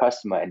 We have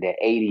customer and they're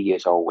 80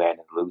 years old wearing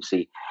the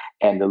Lucy,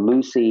 and the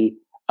Lucy.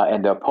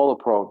 And the Apollo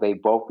Pro, they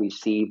both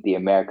received the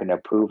American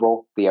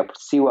approval, the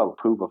seal of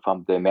approval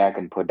from the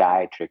American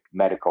Podiatric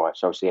Medical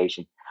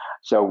Association.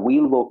 So we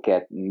look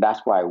at, and that's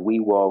why we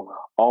will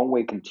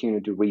always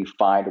continue to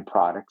refine the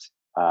products.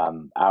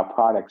 Our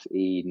products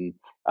in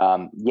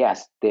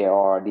yes, they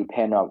are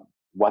depend on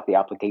what the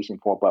application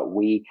for, but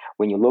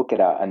when you look at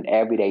an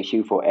everyday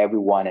shoe for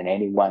everyone and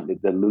anyone,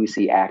 the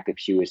Lucy Active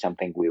shoe is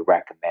something we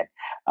recommend.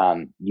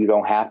 You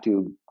don't have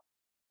to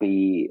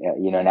be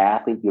an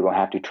athlete, you don't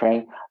have to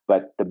train,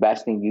 but the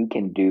best thing you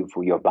can do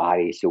for your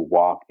body is to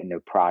walk in a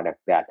product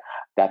that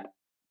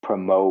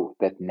promote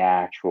that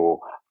natural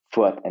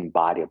foot and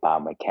body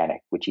biomechanic,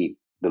 which is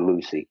the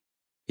Lucy.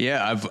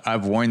 Yeah,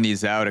 I've worn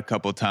these out a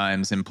couple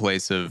times in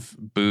place of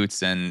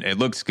boots, and it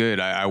looks good.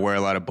 I wear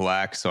a lot of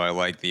black, so I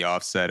like the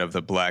offset of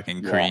the black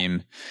and Yeah,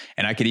 cream.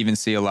 And I could even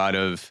see a lot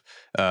of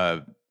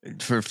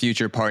for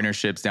future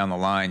partnerships down the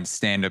line,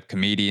 stand-up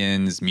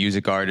comedians,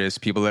 music artists,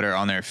 people that are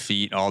on their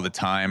feet all the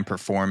time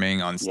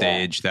performing on yeah.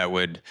 stage, that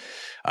would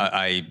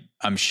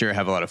I'm sure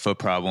have a lot of foot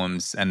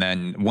problems. And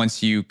then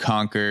once you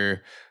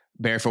conquer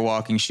barefoot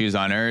walking shoes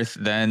on earth,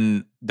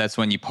 then that's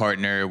when you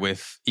partner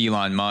with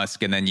Elon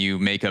Musk, and then you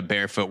make a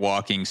barefoot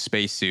walking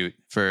spacesuit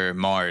for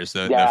Mars.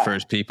 The Yeah,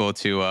 first people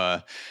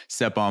to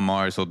step on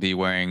Mars will be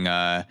wearing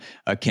a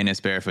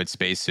Kinnis barefoot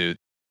spacesuit.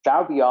 that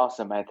would be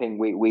awesome. I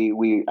think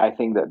I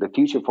think that the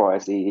future for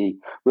us is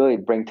really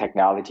bring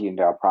technology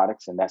into our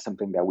products, and that's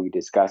something that we're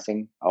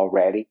discussing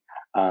already.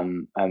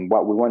 And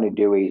what we want to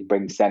do is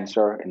bring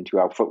sensor into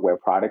our footwear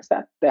products.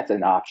 That's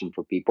an option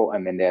for people. I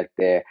mean,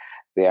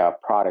 there are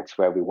products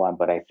for everyone,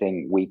 but I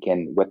think we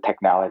can, with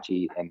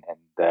technology and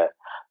the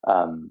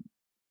um,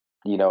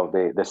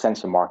 the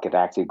sensor market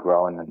actually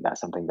growing, and that's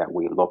something that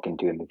we look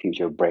into in the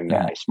future. Bring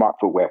Mhm. a smart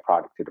footwear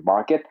product to the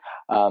market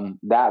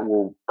that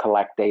will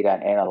collect data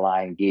and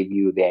analyze and give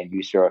you the end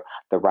user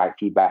the right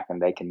feedback,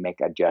 and they can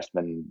make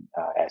adjustment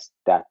as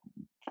that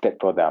fit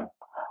for them.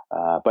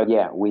 But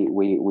yeah,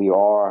 we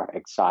are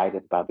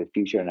excited about the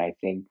future, and I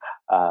think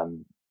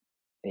um,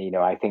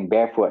 I think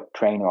barefoot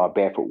training or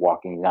barefoot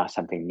walking is not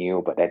something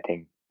new, but I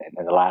think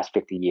in the last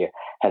 50 years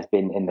has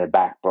been in the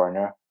back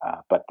burner.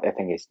 But I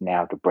think it's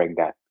now to bring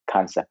that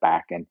concept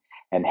back,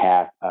 and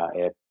have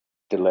it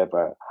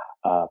deliver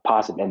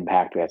positive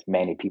impact to as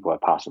many people as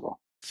possible.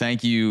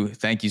 Thank you.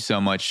 Thank you so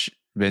much,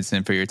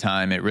 Vincent, for your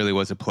time. It really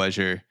was a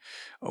pleasure.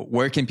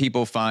 Where can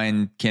people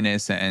find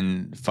Kinnis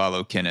and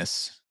follow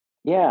Kinnis?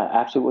 Yeah,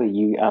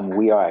 absolutely.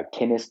 We are at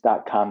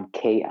kinnis.com,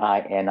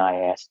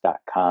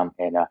 KINIS.com,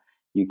 and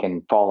you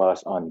can follow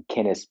us on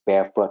Kinnis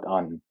Barefoot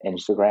on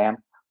Instagram.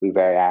 We're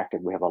very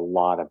active. We have a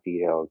lot of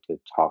video to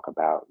talk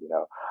about,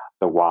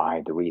 the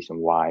why, the reason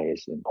why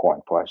it's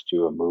important for us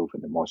to move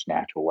in the most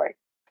natural way.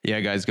 Yeah,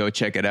 guys, go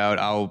check it out.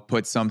 I'll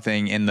put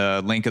something in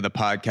the link of the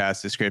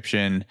podcast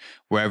description,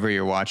 wherever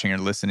you're watching or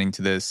listening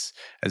to this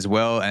as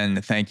well.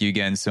 And thank you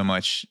again so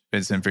much,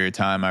 Vincent, for your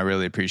time. I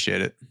really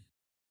appreciate it.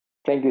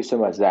 Thank you so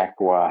much, Zach,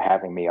 for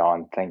having me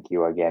on. Thank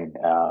you again,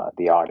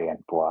 the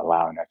audience, for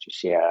allowing us to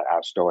share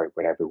our story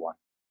with everyone.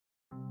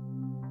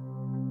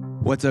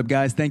 What's up,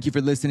 guys? Thank you for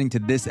listening to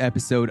this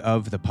episode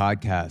of the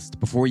podcast.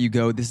 Before you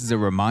go, this is a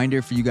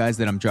reminder for you guys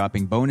that I'm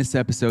dropping bonus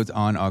episodes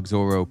on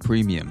Auxoro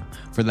Premium.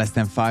 For less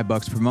than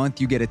 $5 per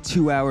month, you get a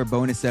 2-hour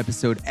bonus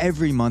episode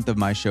every month of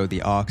my show,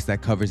 The Aux,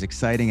 that covers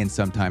exciting and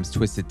sometimes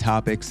twisted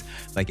topics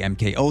like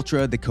MK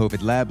Ultra, the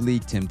COVID lab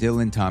leak, Tim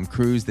Dillon, Tom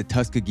Cruise, the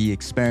Tuskegee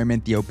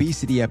experiment, the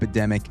obesity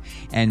epidemic,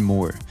 and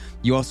more.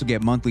 You also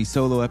get monthly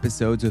solo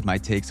episodes with my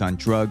takes on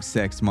drugs,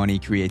 sex, money,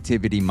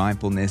 creativity,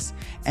 mindfulness,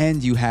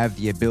 and you have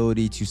the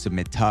ability to submit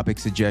topic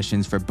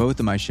suggestions for both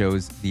of my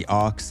shows, The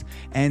Aux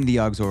and the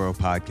Auxoro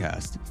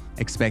podcast.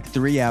 Expect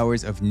 3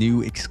 hours of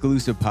new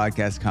exclusive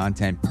podcast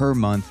content per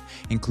month,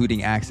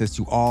 including access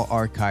to all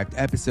archived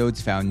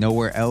episodes found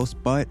nowhere else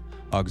but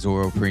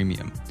Auxoro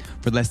Premium.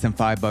 For less than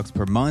 $5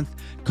 per month,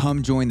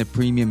 come join the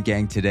premium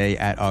gang today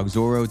at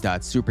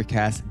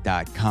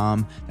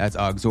auxoro.supercast.com. That's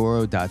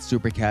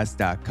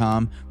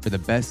auxoro.supercast.com for the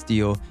best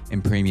deal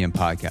in premium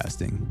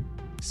podcasting.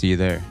 See you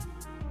there.